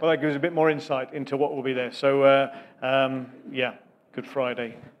 great. Okay. Well, that gives a bit more insight into what will be there. So, yeah, Good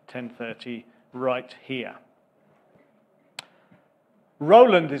Friday, 10:30, right here.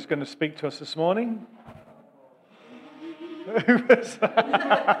 Roland is going to speak to us this morning.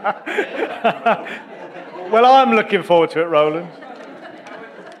 Well, I'm looking forward to it, Roland.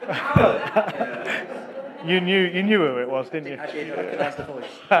 You knew who it was, didn't you? I did recognize the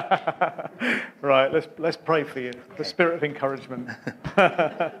voice. Right, let's pray for you. The spirit of encouragement.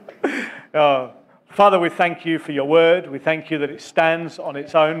 Father, we thank you for your word. We thank you that it stands on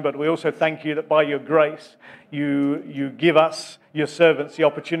its own, but we also thank you that by your grace, you give us, your servants, the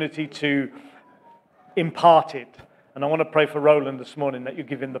opportunity to impart it. And I want to pray for Roland this morning that you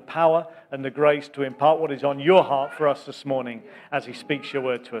give him the power and the grace to impart what is on your heart for us this morning as he speaks your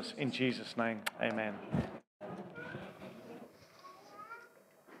word to us. In Jesus' name, amen.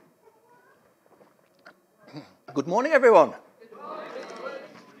 Good morning, everyone.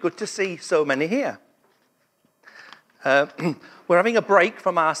 Good to see so many here. We're having a break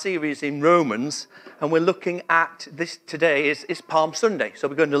from our series in Romans, and we're looking at this today is Palm Sunday. So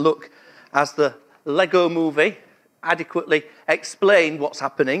we're going to look, as the Lego movie adequately explained what's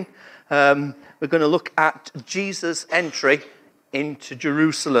happening. We're going to look at Jesus' entry into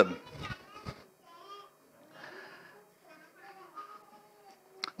Jerusalem.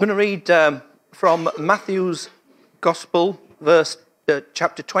 I'm going to read from Matthew's Gospel,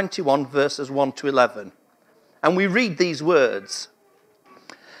 chapter 21, verses 1 to 11. And we read these words.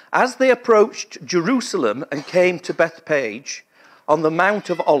 As they approached Jerusalem and came to Bethphage on the Mount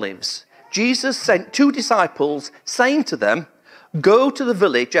of Olives, Jesus sent 2 disciples, saying to them, "Go to the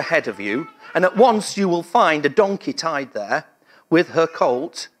village ahead of you, and at once you will find a donkey tied there, with her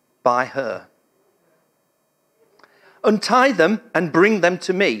colt by her. Untie them and bring them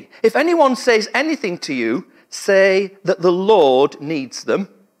to me. If anyone says anything to you, say that the Lord needs them,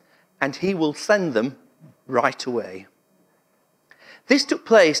 and he will send them right away." This took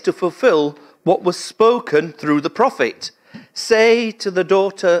place to fulfill what was spoken through the prophet. Say to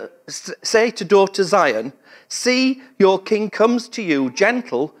daughter Zion, see, your king comes to you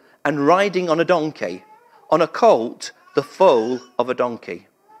gentle and riding on a donkey, on a colt, the foal of a donkey.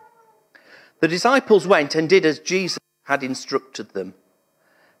 The disciples went and did as Jesus had instructed them.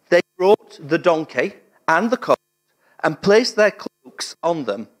 They brought the donkey and the colt and placed their cloaks on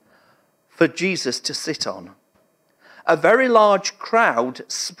them for Jesus to sit on. A very large crowd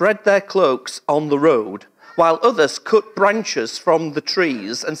spread their cloaks on the road, while others cut branches from the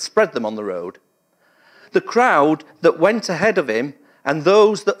trees and spread them on the road. The crowd that went ahead of him and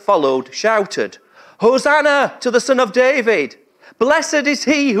those that followed shouted, "Hosanna to the Son of David! Blessed is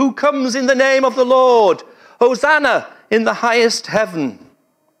he who comes in the name of the Lord! Hosanna in the highest heaven!"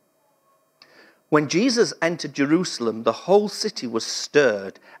 When Jesus entered Jerusalem, the whole city was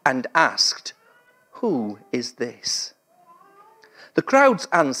stirred and asked, "Who is this?" The crowds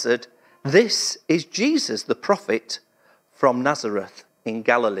answered, "This is Jesus, the prophet from Nazareth in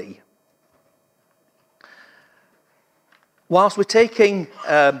Galilee." Whilst we're taking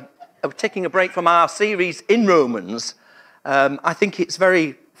a break from our series in Romans, I think it's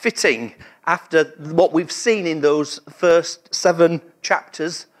very fitting after what we've seen in those first 7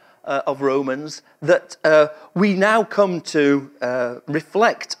 chapters of Romans that we now come to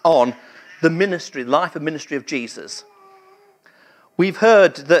reflect on the ministry, life and ministry of Jesus. We've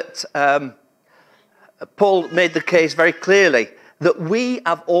heard that Paul made the case very clearly that we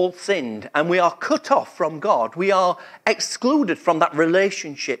have all sinned and we are cut off from God. We are excluded from that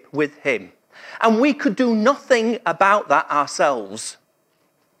relationship with him. And we could do nothing about that ourselves,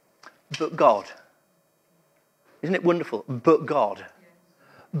 but God. Isn't it wonderful? But God.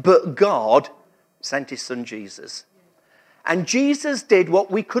 But God sent his son Jesus. And Jesus did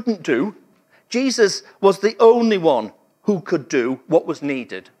what we couldn't do. Jesus was the only one who could do what was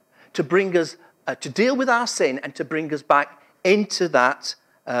needed to bring us, to deal with our sin and to bring us back into that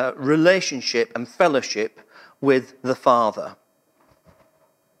relationship and fellowship with the Father.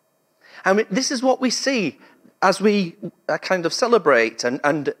 And this is what we see as we kind of celebrate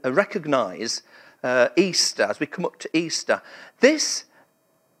and recognize Easter, as we come up to Easter. This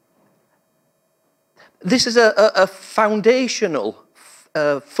is a foundational,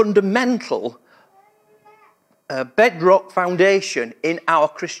 fundamental, bedrock foundation in our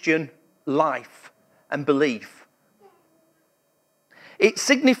Christian life and belief. It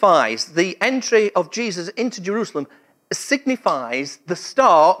signifies the entry of Jesus into Jerusalem, signifies the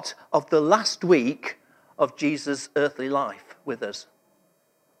start of the last week of Jesus' earthly life with us.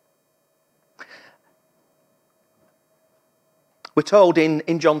 We're told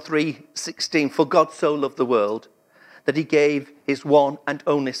in John 3:16, for God so loved the world that he gave his one and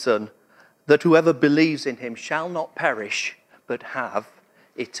only Son, that whoever believes in him shall not perish, but have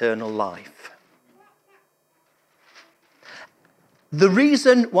eternal life. The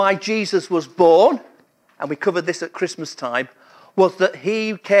reason why Jesus was born, and we covered this at Christmas time, was that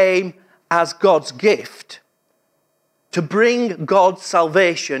he came as God's gift to bring God's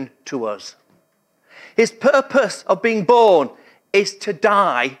salvation to us. His purpose of being born is to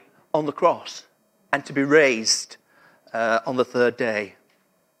die on the cross and to be raised on the third day.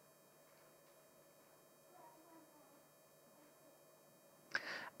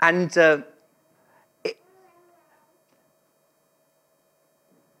 And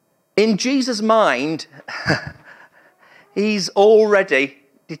in Jesus' mind, he's already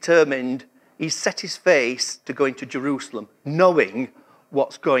determined, he's set his face to go into Jerusalem, knowing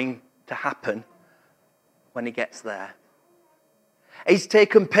what's going to happen when he gets there. He's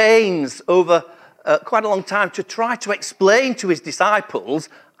taken pains over quite a long time to try to explain to his disciples,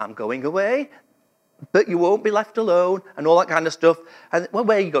 I'm going away, but you won't be left alone, and all that kind of stuff. And, well,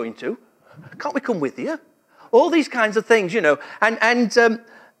 where are you going to? Can't we come with you? All these kinds of things, you know. And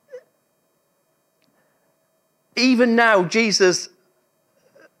even now, Jesus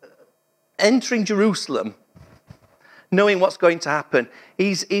entering Jerusalem, knowing what's going to happen,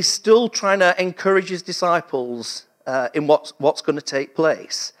 he's still trying to encourage his disciples in what's going to take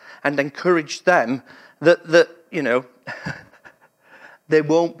place, and encourage them that you know, they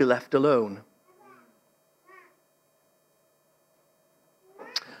won't be left alone.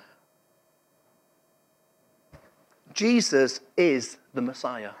 Jesus is the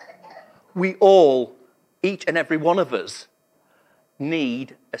Messiah. We all, each and every one of us,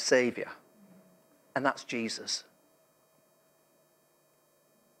 need a Saviour. And that's Jesus.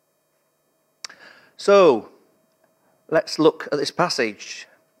 So, let's look at this passage.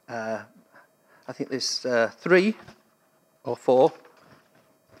 I think there's 3 or 4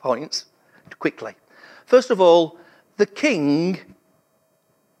 points quickly. First of all, the King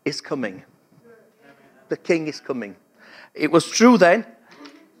is coming. The King is coming. It was true then.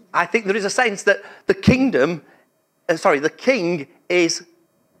 I think there is a sense that the King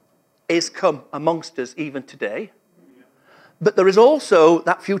is come amongst us even today. But there is also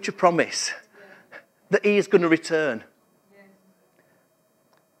that future promise that he is going to return.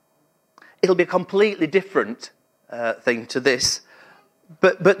 It'll be a completely different thing to this.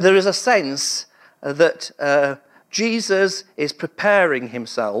 But there is a sense that Jesus is preparing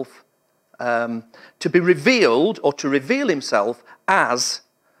himself to be revealed, or to reveal himself as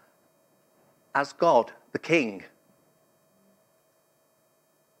God, the King.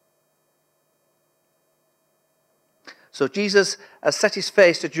 So Jesus has set his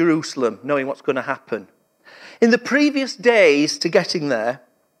face to Jerusalem, knowing what's going to happen. In the previous days to getting there,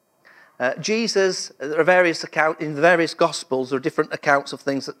 Jesus, there are various accounts, in the various Gospels, there are different accounts of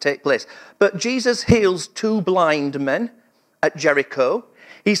things that take place. But Jesus heals 2 blind men at Jericho.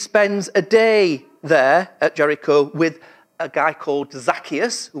 He spends a day there at Jericho with a guy called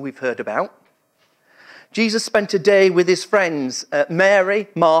Zacchaeus, who we've heard about. Jesus spent a day with his friends, Mary,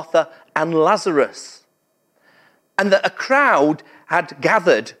 Martha, and Lazarus. And that a crowd had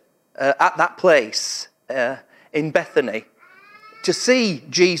gathered at that place in Bethany to see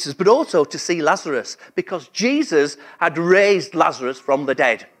Jesus, but also to see Lazarus, because Jesus had raised Lazarus from the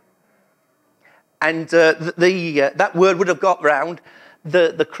dead. And that word would have got round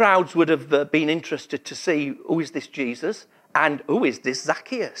the crowds would have been interested to see, who is this Jesus and who is this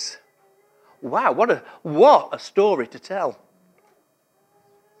Zacchaeus? Wow, what a story to tell.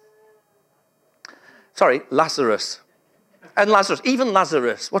 Sorry, Lazarus. And Lazarus, even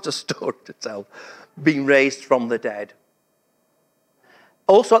Lazarus, what a story to tell, being raised from the dead.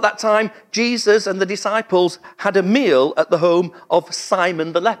 Also at that time, Jesus and the disciples had a meal at the home of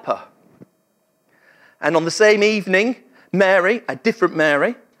Simon the leper. And on the same evening, Mary, a different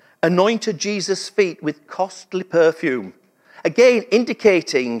Mary, anointed Jesus' feet with costly perfume, again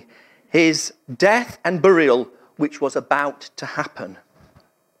indicating his death and burial, which was about to happen.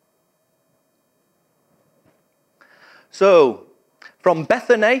 So, from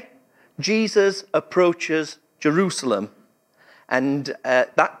Bethany, Jesus approaches Jerusalem, and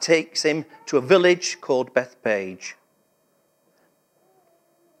that takes him to a village called Bethpage.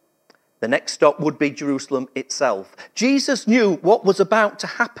 The next stop would be Jerusalem itself. Jesus knew what was about to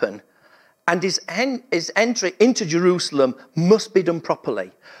happen, and his entry into Jerusalem must be done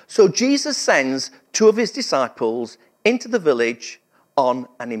properly. So Jesus sends two of his disciples into the village on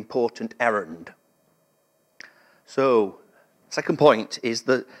an important errand. So, second point is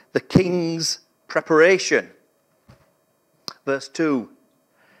the king's preparation. Verse 2,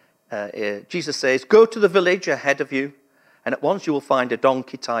 Jesus says, "Go to the village ahead of you, and at once you will find a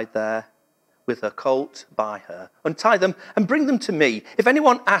donkey tied there with her colt by her. Untie them and bring them to me. If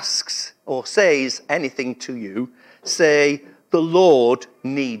anyone asks or says anything to you, say, 'The Lord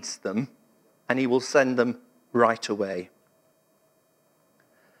needs them,' and he will send them right away."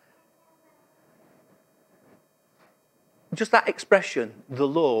 Just that expression, "the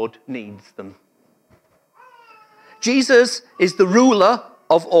Lord needs them." Jesus is the ruler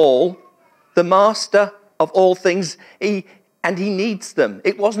of all, the master of all things, and he needs them.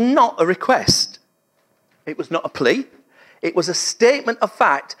 It was not a request. It was not a plea. It was a statement of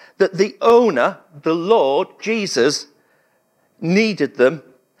fact that the owner, the Lord, Jesus, needed them,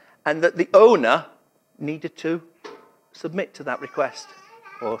 and that the owner needed to submit to that request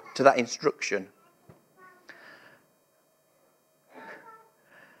or to that instruction.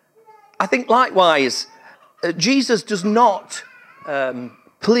 I think likewise, Jesus does not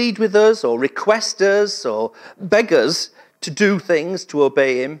plead with us or request us or beg us to do things, to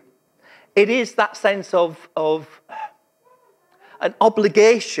obey him. It is that sense of an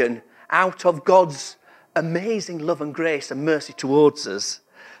obligation out of God's amazing love and grace and mercy towards us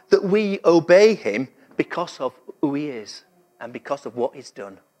that we obey him because of who he is and because of what he's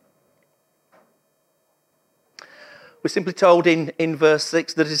done. We're simply told in verse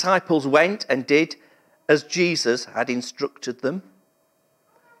 6, the disciples went and did as Jesus had instructed them.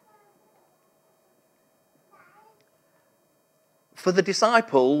 For the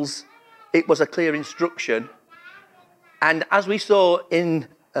disciples, it was a clear instruction. And as we saw in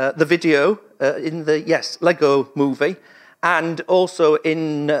the video, in the Lego movie, and also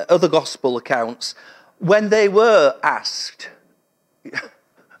in other gospel accounts, when they were asked,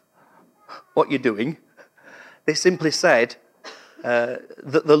 "What you're doing?" they simply said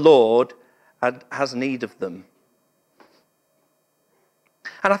that the Lord has need of them.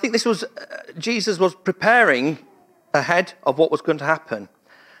 And I think this was, Jesus was preparing ahead of what was going to happen.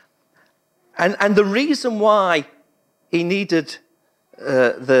 And the reason why he needed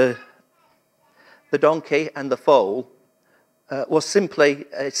the donkey and the foal was simply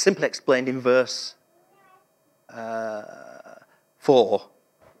explained in verse 4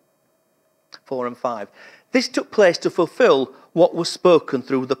 and 5. This took place to fulfill what was spoken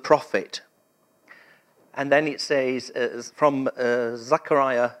through the prophet. And then it says from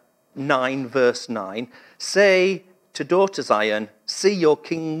Zechariah 9, verse 9, "Say to daughter Zion, see your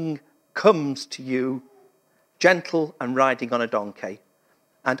king comes to you, gentle and riding on a donkey,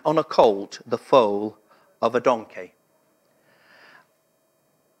 and on a colt, the foal of a donkey."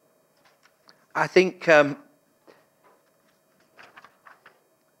 I think there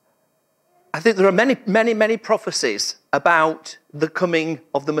are many prophecies about the coming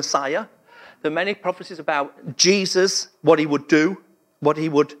of the Messiah. There are many prophecies about Jesus, what he would do, what he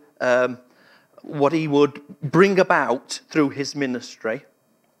would bring about through his ministry.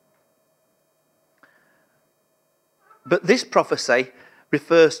 But this prophecy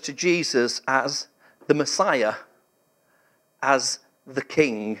refers to Jesus as the Messiah, as the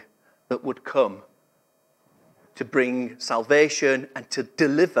King that would come to bring salvation and to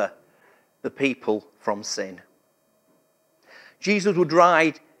deliver the people from sin. Jesus would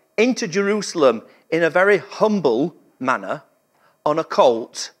ride into Jerusalem in a very humble manner on a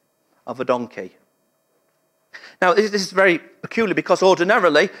colt of a donkey. Now, this is very peculiar because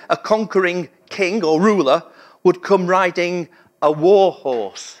ordinarily a conquering king or ruler would come riding a war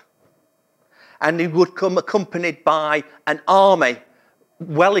horse. And he would come accompanied by an army,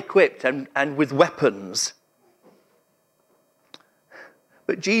 well equipped and with weapons.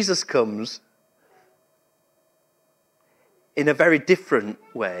 But Jesus comes in a very different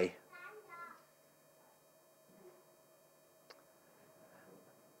way.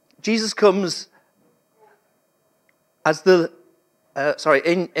 Jesus comes as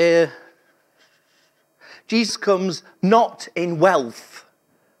Jesus comes not in wealth,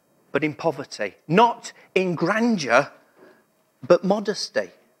 but in poverty. Not in grandeur, but modesty.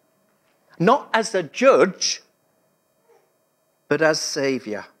 Not as a judge, but as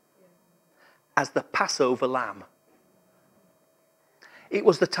Saviour. As the Passover lamb. It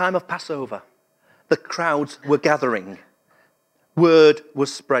was the time of Passover. The crowds were gathering. Word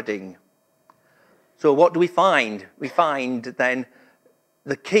was spreading. So what do we find? We find then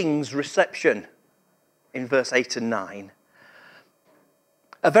the king's reception in verse 8 and 9.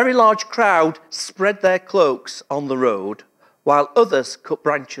 A very large crowd spread their cloaks on the road, while others cut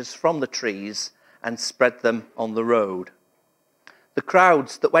branches from the trees and spread them on the road. The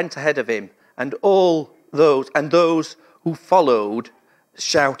crowds that went ahead of him and those who followed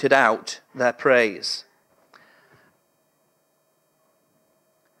shouted out their praise.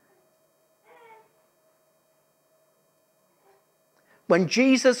 When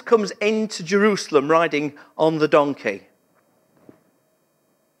Jesus comes into Jerusalem riding on the donkey,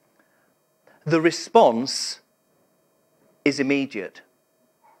 the response is immediate.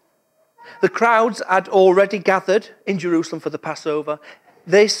 The crowds had already gathered in Jerusalem for the Passover.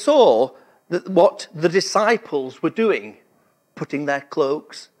 They saw what the disciples were doing, putting their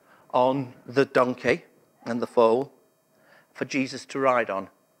cloaks on the donkey and the foal for Jesus to ride on.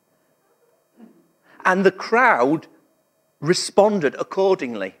 And the crowd responded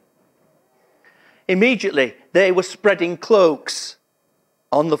accordingly. Immediately, they were spreading cloaks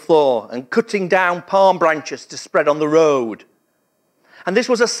on the floor and cutting down palm branches to spread on the road. And this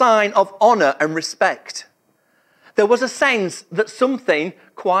was a sign of honour and respect. There was a sense that something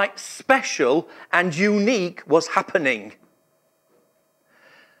quite special and unique was happening.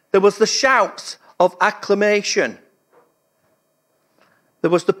 There was the shouts of acclamation. There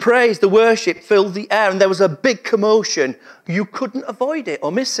was the praise, the worship filled the air, and there was a big commotion. You couldn't avoid it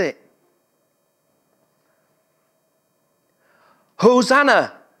or miss it.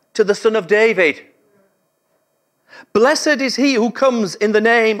 Hosanna to the Son of David. Blessed is he who comes in the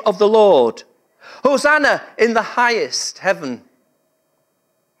name of the Lord. Hosanna in the highest heaven.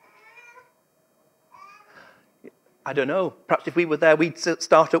 I don't know, perhaps if we were there, we'd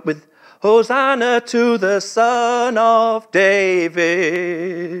start up with Hosanna to the Son of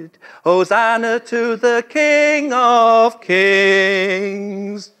David. Hosanna to the King of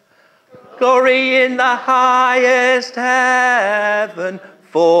Kings. Glory in the highest heaven,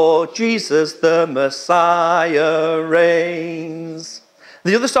 for Jesus the Messiah reigns.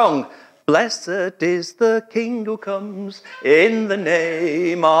 The other song, blessed is the King who comes in the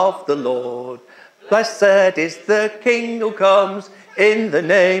name of the Lord. Blessed is the King who comes in the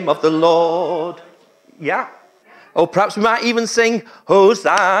name of the Lord. Yeah. Or perhaps we might even sing,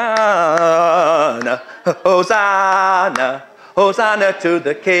 Hosanna, Hosanna, Hosanna to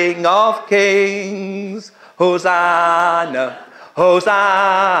the King of Kings. Hosanna,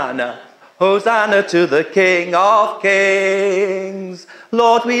 Hosanna, Hosanna to the King of Kings.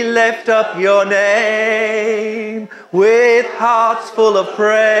 Lord, we lift up your name with hearts full of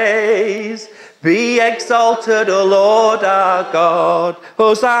praise. Be exalted, O Lord our God.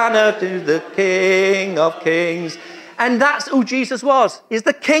 Hosanna to the King of Kings. And that's who Jesus was. He's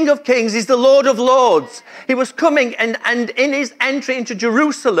the King of Kings. He's the Lord of Lords. He was coming, and in his entry into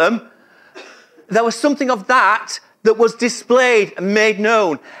Jerusalem, there was something of that was displayed and made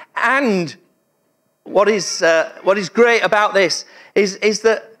known. And what is great about this is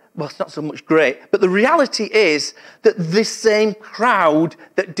that, well, it's not so much great, but the reality is that this same crowd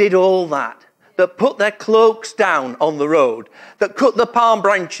that did all that put their cloaks down on the road, that cut the palm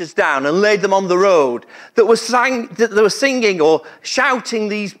branches down and laid them on the road, that were singing or shouting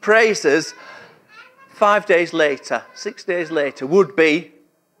these praises, 5 days later, 6 days later, would be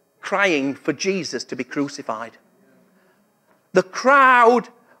crying for Jesus to be crucified. The crowd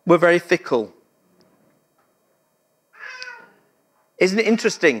were very fickle. Isn't it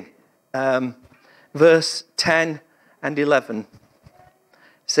interesting? Verse 10 and 11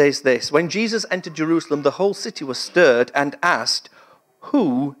 says this. When Jesus entered Jerusalem, the whole city was stirred and asked,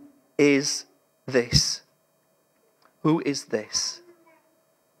 who is this? Who is this?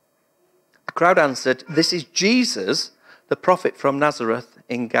 The crowd answered, this is Jesus, the prophet from Nazareth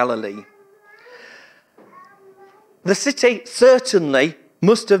in Galilee. The city certainly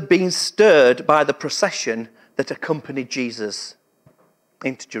must have been stirred by the procession that accompanied Jesus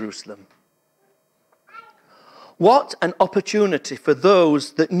into Jerusalem. What an opportunity for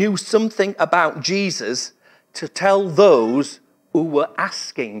those that knew something about Jesus to tell those who were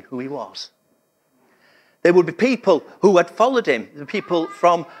asking who he was. There would be people who had followed him, the people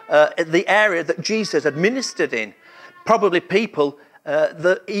from the area that Jesus had ministered in, probably people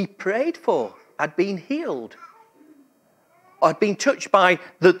that he prayed for, had been healed, or had been touched by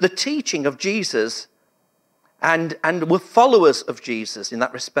the teaching of Jesus, and were followers of Jesus in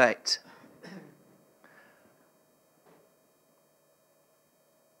that respect.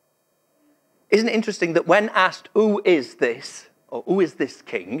 Isn't it interesting that when asked, who is this, or who is this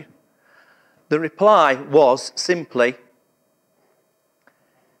king, the reply was simply,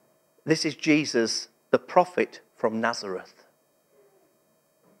 this is Jesus, the prophet from Nazareth.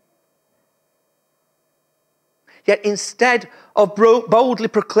 Yet instead of boldly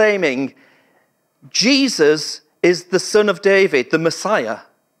proclaiming, Jesus is the Son of David, the Messiah,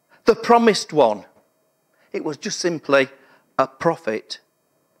 the promised one, it was just simply a prophet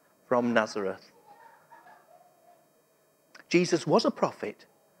from Nazareth. Jesus was a prophet,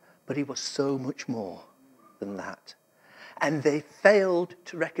 but he was so much more than that. And they failed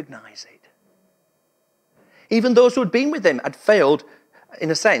to recognize it. Even those who had been with him had failed,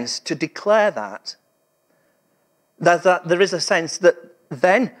 in a sense, to declare that. That there is a sense that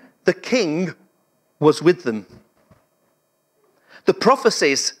then the king was with them. The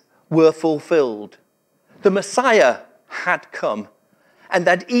prophecies were fulfilled. The Messiah had come. And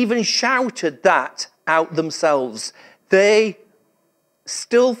they'd even shouted that out themselves. They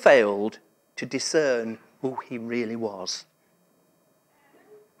still failed to discern who he really was.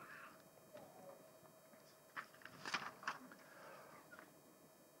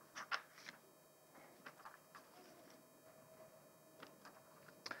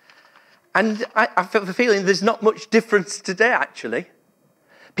 And I have a feeling there's not much difference today, actually.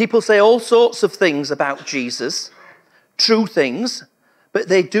 People say all sorts of things about Jesus, true things, but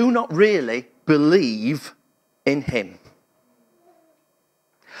they do not really believe in him.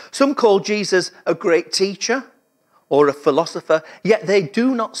 Some call Jesus a great teacher or a philosopher, yet they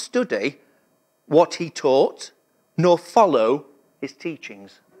do not study what he taught, nor follow his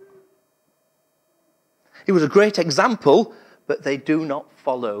teachings. He was a great example, but they do not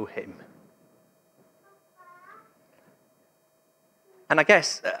follow him. And I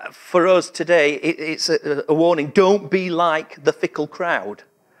guess for us today, it's a warning. Don't be like the fickle crowd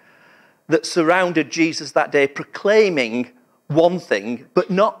that surrounded Jesus that day, proclaiming one thing, but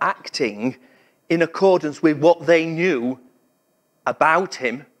not acting in accordance with what they knew about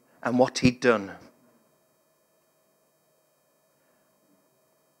him and what he'd done.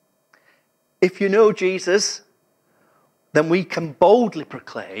 If you know Jesus, then we can boldly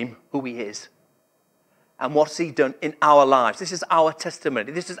proclaim who he is and what's he done in our lives. This is our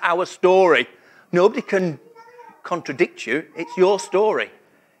testimony. This is our story. Nobody can contradict you. It's your story.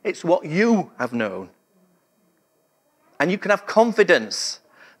 It's what you have known. And you can have confidence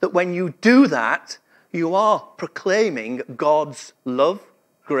that when you do that, you are proclaiming God's love,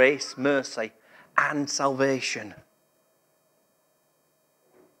 grace, mercy, and salvation.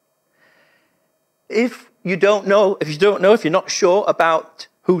 If you're not sure about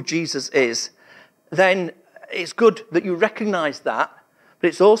who Jesus is, then it's good that you recognize that, but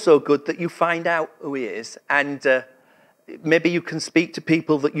it's also good that you find out who he is. And maybe you can speak to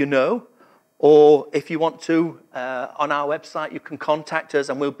people that you know, or if you want to, on our website, you can contact us,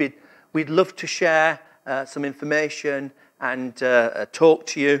 and we'd love to share some information and talk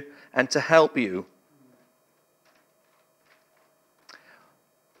to you and to help you.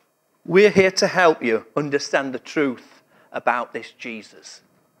 We're here to help you understand the truth about this Jesus.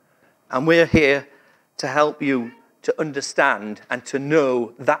 And we're here to help you to understand and to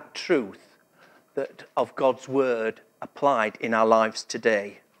know that truth of God's word applied in our lives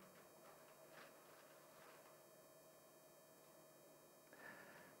today.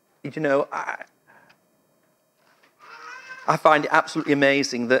 You know, I find it absolutely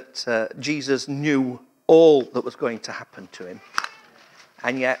amazing that Jesus knew all that was going to happen to him,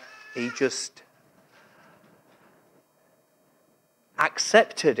 and yet he just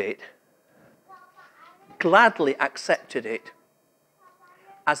accepted it, gladly accepted it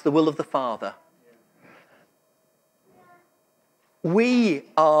as the will of the Father. We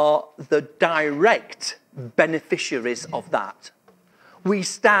are the direct beneficiaries of that. We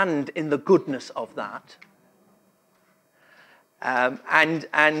stand in the goodness of that. And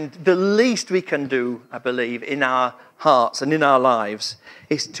the least we can do, I believe, in our hearts and in our lives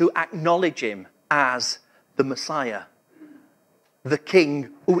is to acknowledge him as the Messiah, the King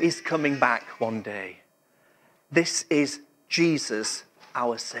who is coming back one day. This is Jesus,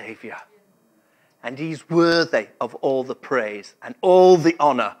 our Saviour. And he's worthy of all the praise and all the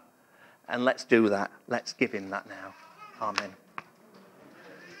honour. And let's do that. Let's give him that now. Amen.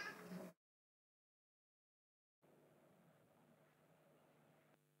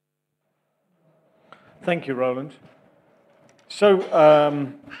 Thank you, Roland.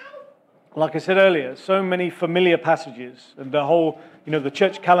 So, like I said earlier, so many familiar passages, and the whole, the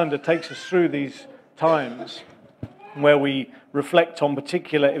church calendar takes us through these times where we reflect on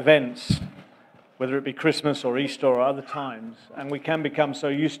particular events, whether it be Christmas or Easter or other times, and we can become so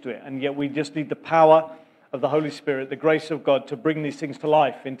used to it, and yet we just need the power of the Holy Spirit, the grace of God, to bring these things to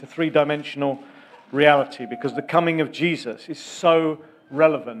life into three-dimensional reality, because the coming of Jesus is so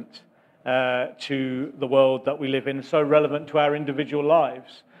relevant to the world that we live in, so relevant to our individual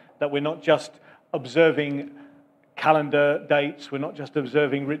lives, that we're not just observing calendar dates, we're not just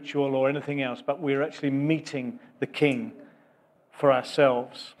observing ritual or anything else, but we're actually meeting the King for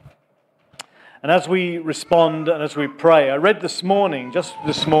ourselves. And as we respond and as we pray, I read just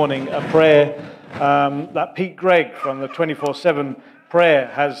this morning, a prayer that Pete Gregg from the 24/7 prayer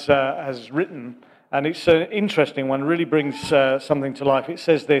has written. And it's an interesting one, really brings something to life. It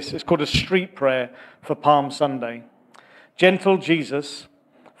says this, it's called a street prayer for Palm Sunday. Gentle Jesus,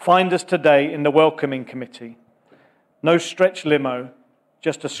 find us today in the welcoming committee. No stretch limo,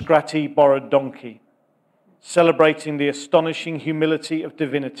 just a scratty borrowed donkey. Celebrating the astonishing humility of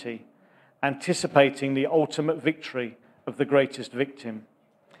divinity, anticipating the ultimate victory of the greatest victim.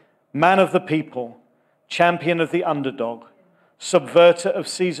 Man of the people, champion of the underdog, subverter of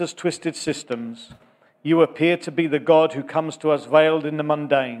Caesar's twisted systems, you appear to be the God who comes to us veiled in the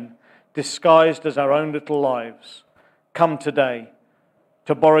mundane, disguised as our own little lives. Come today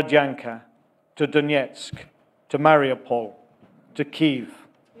to Borodyanka, to Donetsk, to Mariupol, to Kyiv.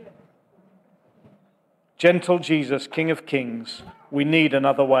 Gentle Jesus, King of Kings, we need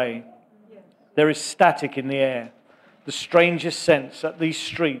another way. There is static in the air, the strangest sense that these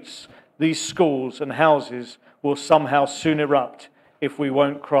streets, these schools and houses will somehow soon erupt if we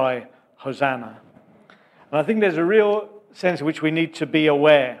won't cry, Hosanna. And I think there's a real sense in which we need to be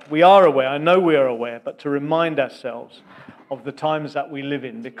aware. We are aware, I know we are aware, but to remind ourselves of the times that we live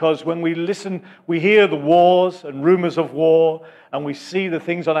in. Because when we listen, we hear the wars and rumors of war, and we see the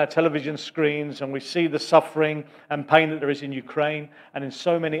things on our television screens, and we see the suffering and pain that there is in Ukraine and in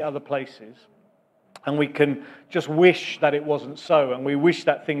so many other places. And we can just wish that it wasn't so, and we wish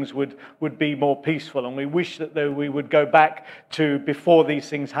that things would be more peaceful, and we wish that we would go back to before these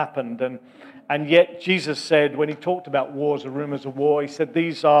things happened. And yet Jesus said, when he talked about wars or rumors of war, he said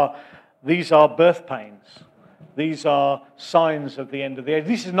these are birth pains. These are signs of the end of the age.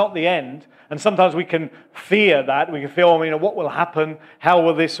 This is not the end, and sometimes we can fear that. We can feel, what will happen? How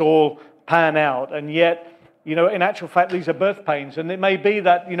will this all pan out? And yet, in actual fact, these are birth pains, and it may be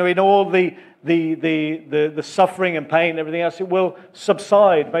that, in all the suffering and pain and everything else, it will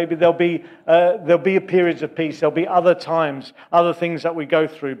subside. Maybe there'll be periods of peace. There'll be other times, other things that we go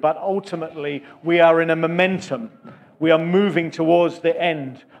through. But ultimately, we are in a momentum. We are moving towards the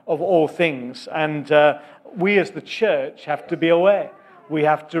end of all things, and we as the church have to be aware. We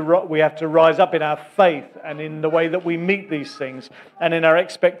have to rise up in our faith and in the way that we meet these things and in our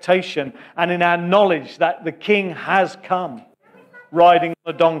expectation and in our knowledge that the King has come riding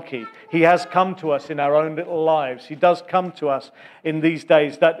on a donkey. He has come to us in our own little lives. He does come to us in these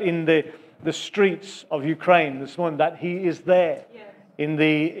days, that in the streets of Ukraine this morning, that he is there in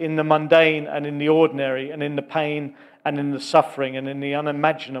the mundane and in the ordinary and in the pain and in the suffering and in the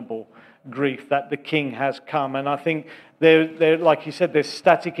unimaginable grief, that the King has come. And I think there, like he said, there's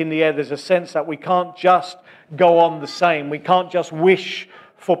static in the air. There's a sense that we can't just go on the same. We can't just wish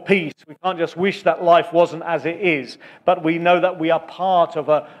for peace. We can't just wish that life wasn't as it is. But we know that we are part of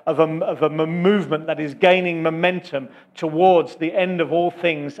a movement that is gaining momentum towards the end of all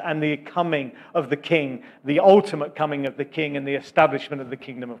things and the coming of the King, the ultimate coming of the King and the establishment of the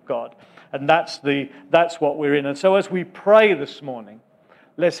kingdom of God. And that's what we're in. And so as we pray this morning,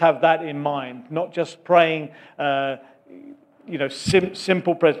 let's have that in mind, not just praying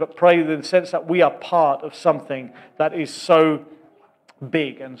simple prayers, but pray in the sense that we are part of something that is so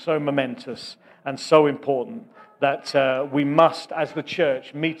big and so momentous and so important that we must, as the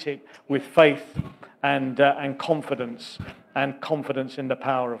church, meet it with faith and confidence in the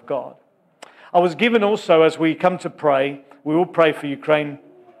power of God. I was given also, as we come to pray, we will pray for Ukraine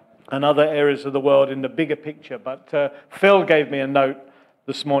and other areas of the world in the bigger picture, but Phil gave me a note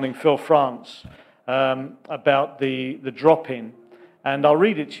this morning, Phil France, about the drop-in. And I'll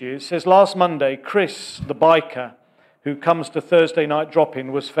read it to you. It says, last Monday, Chris, the biker, who comes to Thursday night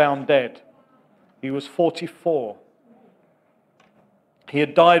drop-in, was found dead. He was 44. He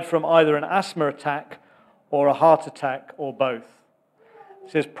had died from either an asthma attack or a heart attack or both.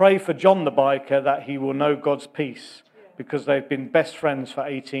 It says, pray for John the biker that he will know God's peace, because they've been best friends for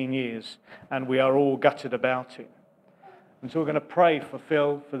 18 years and we are all gutted about it. And so we're going to pray for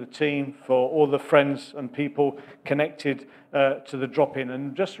Phil, for the team, for all the friends and people connected to the drop-in.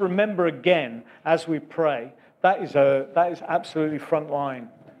 And just remember again, as we pray, that is absolutely frontline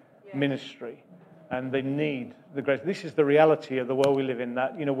ministry. And they need the grace. This is the reality of the world we live in,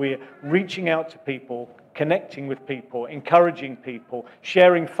 that, you know, we're reaching out to people, connecting with people, encouraging people,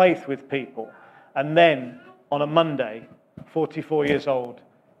 sharing faith with people. And then on a Monday, 44 years old,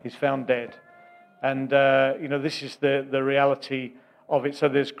 he's found dead. And, you know, this is the reality of it. So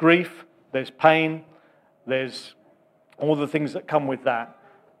there's grief, there's pain, there's all the things that come with that.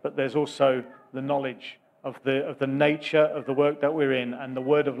 But there's also the knowledge of the nature of the work that we're in and the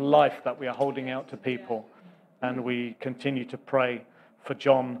word of life that we are holding out to people. And we continue to pray for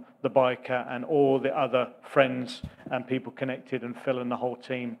John, the biker, and all the other friends and people connected, and Phil and the whole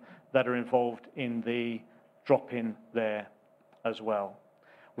team that are involved in the drop-in there as well.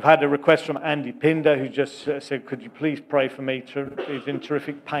 We've had a request from Andy Pinder, who just said, could you please pray for me? He's in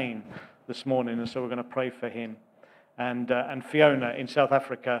terrific pain this morning, and so we're going to pray for him. And Fiona in South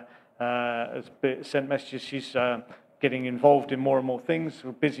Africa has sent messages. She's getting involved in more and more things,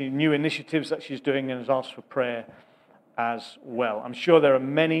 busy new initiatives that she's doing, and has asked for prayer as well. I'm sure there are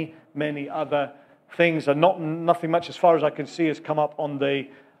many, many other things, and nothing much as far as I can see has come up on the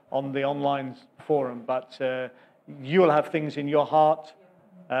online forum, but you'll have things in your heart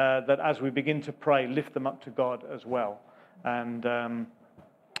that as we begin to pray, lift them up to God as well. And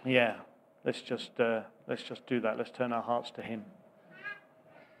yeah, let's just do that. Let's turn our hearts to Him.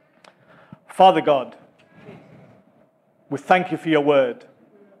 Father God, we thank you for your word.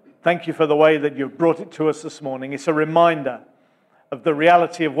 Thank you for the way that you've brought it to us this morning. It's a reminder of the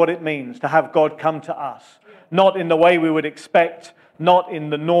reality of what it means to have God come to us, not in the way we would expect, not in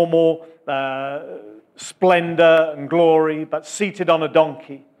the normal splendor and glory, but seated on a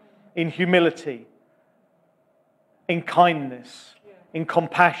donkey, in humility, in kindness, in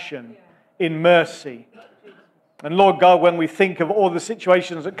compassion, in mercy. And Lord God, when we think of all the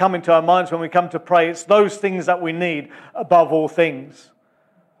situations that come into our minds when we come to pray, it's those things that we need above all things.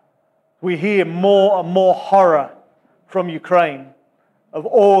 We hear more and more horror from Ukraine of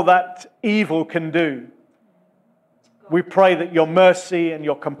all that evil can do. We pray that your mercy and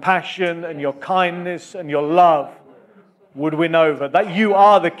your compassion and your kindness and your love would win over. That you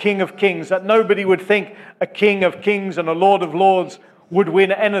are the King of Kings. That nobody would think a King of Kings and a Lord of Lords would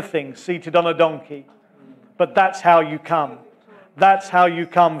win anything seated on a donkey. But that's how you come. That's how you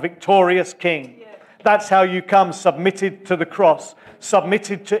come, victorious King. That's how you come, submitted to the cross,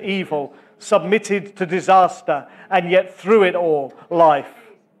 submitted to evil, submitted to disaster, and yet through it all, life.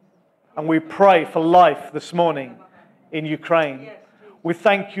 And we pray for life this morning in Ukraine. We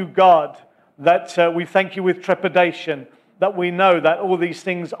thank you, God, that we thank you with trepidation, that we know that all these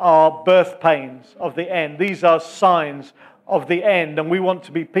things are birth pains of the end. These are signs of the end, and we want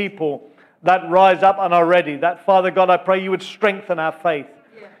to be people that rise up and are ready. That, Father God, I pray you would strengthen our faith.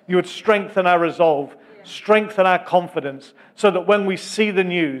 You would strengthen our resolve, strengthen our confidence, so that when we see the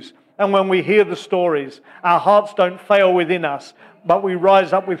news and when we hear the stories, our hearts don't fail within us, but we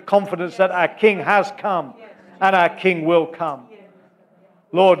rise up with confidence that our King has come and our King will come.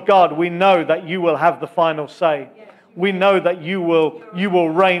 Lord God, we know that you will have the final say. We know that you will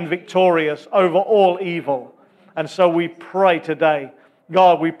reign victorious over all evil. And so we pray today,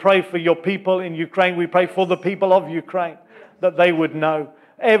 God, we pray for your people in Ukraine. We pray for the people of Ukraine, that they would know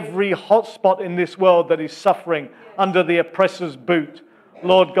every hotspot in this world that is suffering under the oppressor's boot.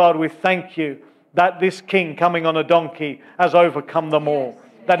 Lord God, we thank you that this King coming on a donkey has overcome them all,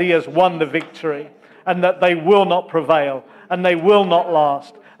 that he has won the victory, and that they will not prevail, and they will not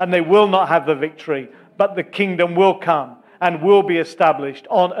last, and they will not have the victory, but the kingdom will come and will be established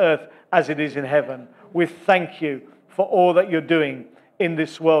on earth as it is in heaven. We thank you for all that you're doing in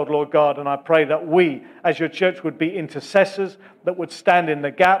this world, Lord God, and I pray that we, as your church, would be intercessors, that would stand in the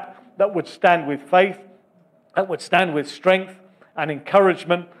gap, that would stand with faith, that would stand with strength and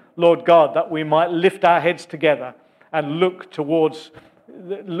encouragement, Lord God, that we might lift our heads together and look to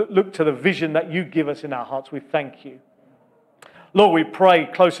the vision that you give us in our hearts. We thank you. Lord, we pray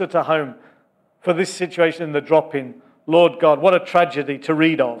closer to home for this situation in the drop-in. Lord God, what a tragedy to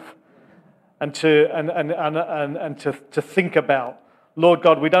read of and to think about. Lord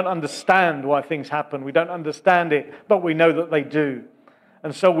God, we don't understand why things happen. We don't understand it, but we know that they do.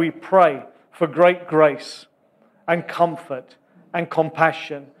 And so we pray for great grace and comfort and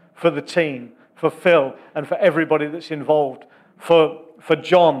compassion for the team, for Phil, and for everybody that's involved, for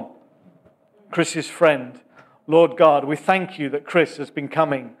John, Chris's friend. Lord God, we thank you that Chris has been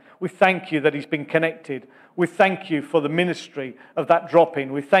coming. We thank you that he's been connected. We thank you for the ministry of that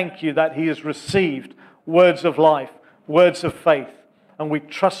drop-in. We thank you that he has received words of life, words of faith. And we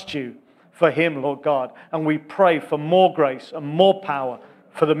trust you for him, Lord God. And we pray for more grace and more power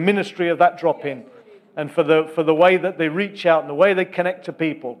for the ministry of that drop-in and for the way that they reach out and the way they connect to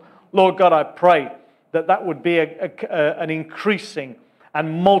people. Lord God, I pray that that would be an increasing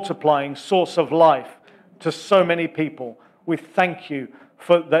and multiplying source of life to so many people. We thank you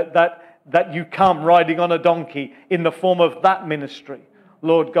for that you come riding on a donkey in the form of that ministry.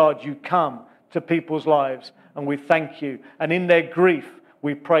 Lord God, you come to people's lives, and we thank you. And in their grief,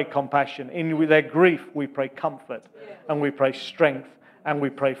 we pray compassion. In their grief, we pray comfort, and we pray strength, and we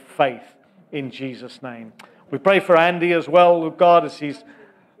pray faith in Jesus' name. We pray for Andy as well, Lord God, as he's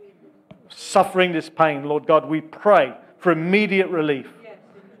suffering this pain. Lord God, we pray for immediate relief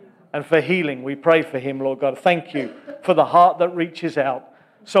and for healing. We pray for him, Lord God. Thank you for the heart that reaches out.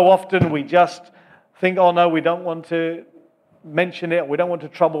 So often we just think, oh no, we don't want to mention it, we don't want to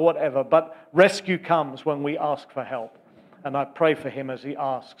trouble whatever, but rescue comes when we ask for help. And I pray for him as he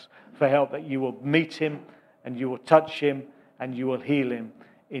asks for help, that you will meet him and you will touch him and you will heal him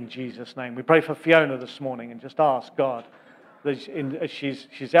in Jesus' name. We pray for Fiona this morning and just ask God that as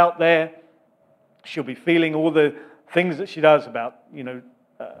she's out there, she'll be feeling all the things that she does about,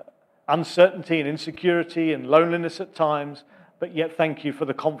 uncertainty and insecurity and loneliness at times, but yet thank you for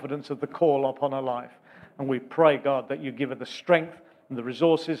the confidence of the call upon her life. And we pray, God, that you give her the strength and the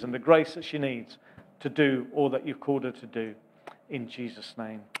resources and the grace that she needs to do all that you've called her to do. In Jesus'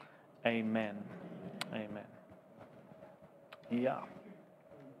 name, amen. Amen. Yeah.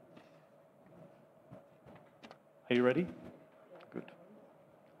 Are you ready? Good.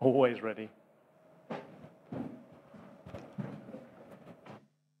 Always ready.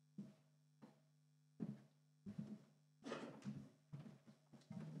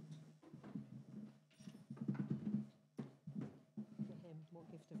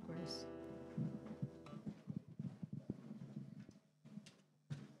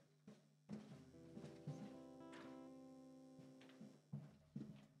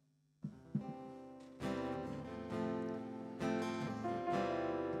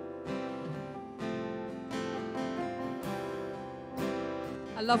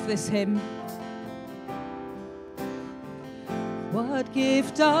 I love this hymn. What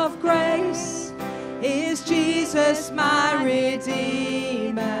gift of grace is Jesus my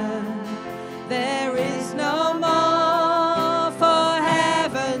Redeemer? There is no more for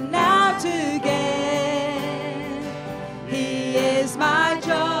heaven now to gain. He is my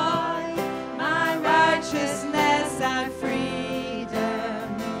joy, my righteousness and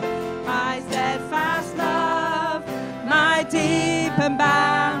freedom, my steadfast love, my deep and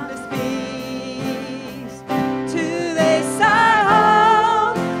boundless peace. To this I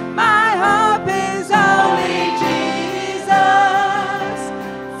hold, my hope is only Jesus,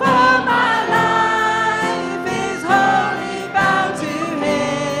 for my life is wholly bound to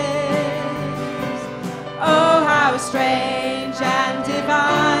His. Oh, how strange and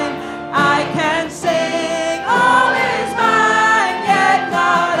divine, I can sing all is mine, yet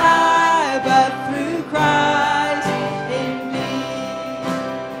not I, but through Christ in me.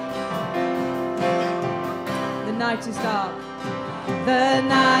 The night is dark, the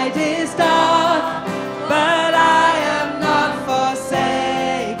night is dark, but I am not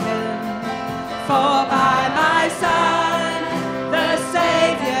forsaken, for by my side the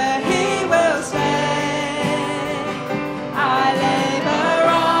Savior He will stay. I labor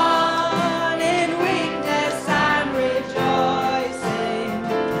on in weakness and rejoicing,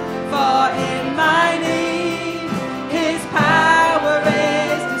 for in my need His power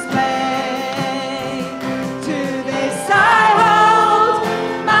is displayed. To this I hold,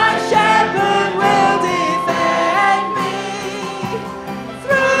 my shepherd will defend me.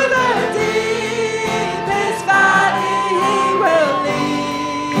 Through the deepest valley He will lead.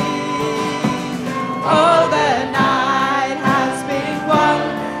 Oh, the night has been won,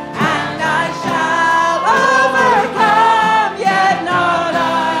 and I shall overcome, yet not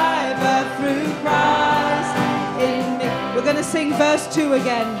I, but through Christ in me. We're going to sing verse 2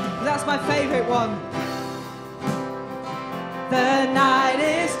 again. That's my favorite one. The night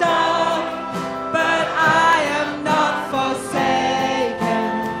is dark, but I am not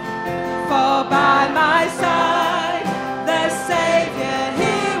forsaken, for by my side the Savior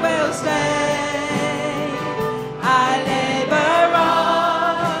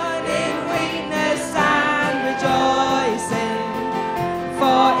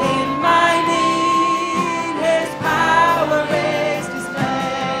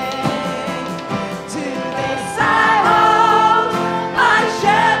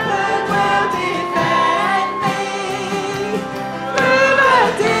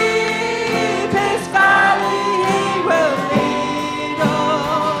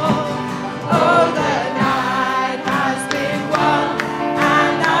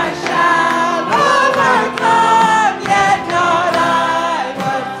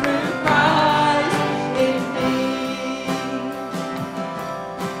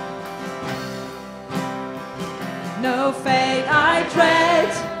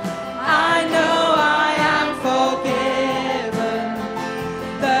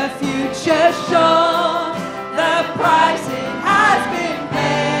future sure, the price it has been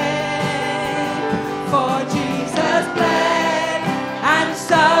paid. For Jesus bled and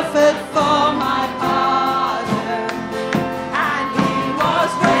suffered for my pardon, and he was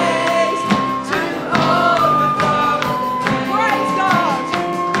raised to overthrow. Praise God.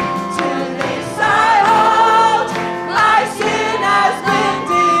 To this I hold, my sin has been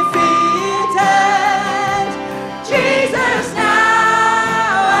defeated. Jesus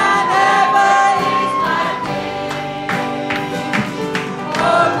now and ever is my King.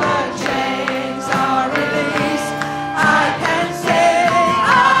 All the chains are released. I can sing,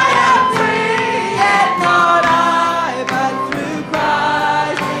 I am free, yet not I, but through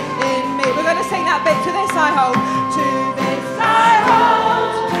Christ in me. We're going to sing that bit. To this I hold, to this I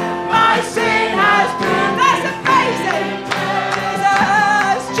hold, my sin has been. That's amazing.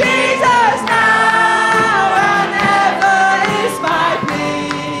 Jesus now and ever is my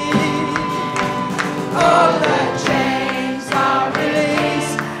plea. All the chains are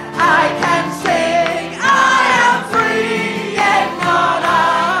released. I can sing, I am free, yet not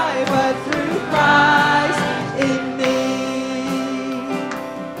I, but through Christ in me.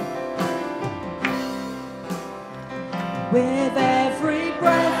 With every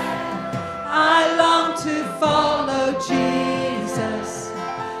breath, I long to follow Jesus,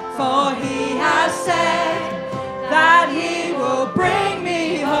 for he has said that he will bring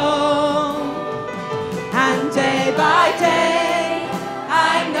me home. And day by day,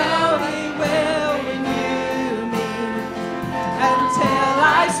 I know he will renew me until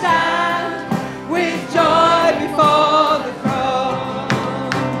I stand with joy before the throne.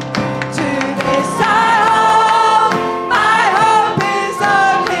 To this I hold, my hope is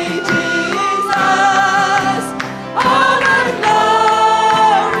only Jesus. All the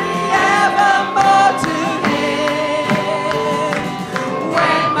glory evermore to him.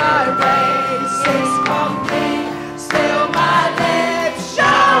 When my race is complete, still my lips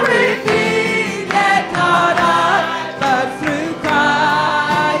shall repeat, yet not I, but through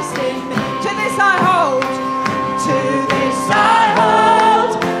Christ in me. To this I hold, to this I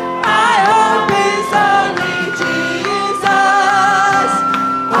hold, my hope is only Jesus.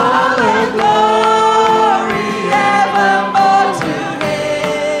 All the glory evermore to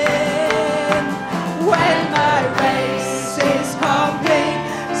him. When my race is complete,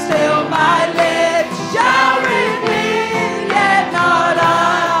 still my lips shall repeat, yet not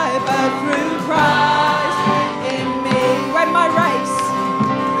I, but through Christ in me. When my race,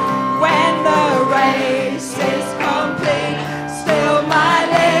 when the race is complete, still my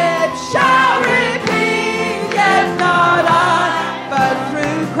lips shall repeat, yet not I, but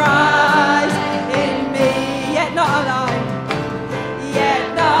through Christ in me. Yet not I, yet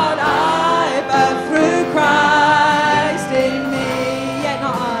not I, but through Christ in me. Yet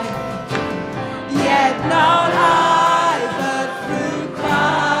not I, yet not I, but through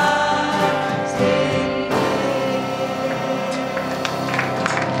Christ in me.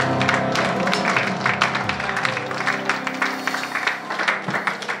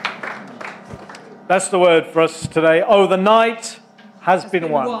 That's the word for us today. Oh, the night has been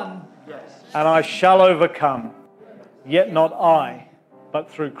won, and I shall overcome, yet not I, but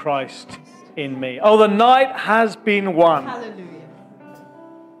through Christ in me. Oh, the night has been won. Hallelujah.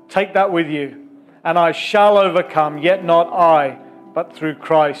 Take that with you. And I shall overcome, yet not I, but through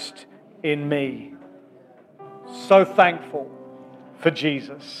Christ in me. So thankful for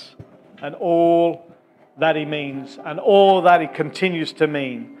Jesus and all that he means and all that he continues to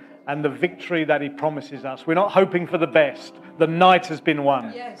mean and the victory that he promises us. We're not hoping for the best. The night has been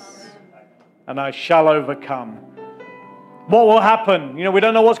won. Yes. And I shall overcome. What will happen? You know, we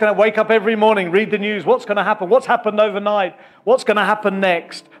don't know what's going to wake up every morning, read the news. What's going to happen? What's happened overnight? What's going to happen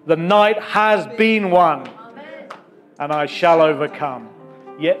next? The night has been won. And I shall overcome.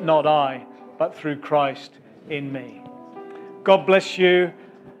 Yet not I, but through Christ in me. God bless you.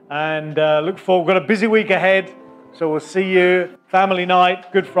 And look forward. We've got a busy week ahead. So we'll see you family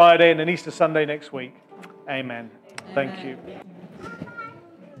night, Good Friday, and then Easter Sunday next week. Amen. Thank you.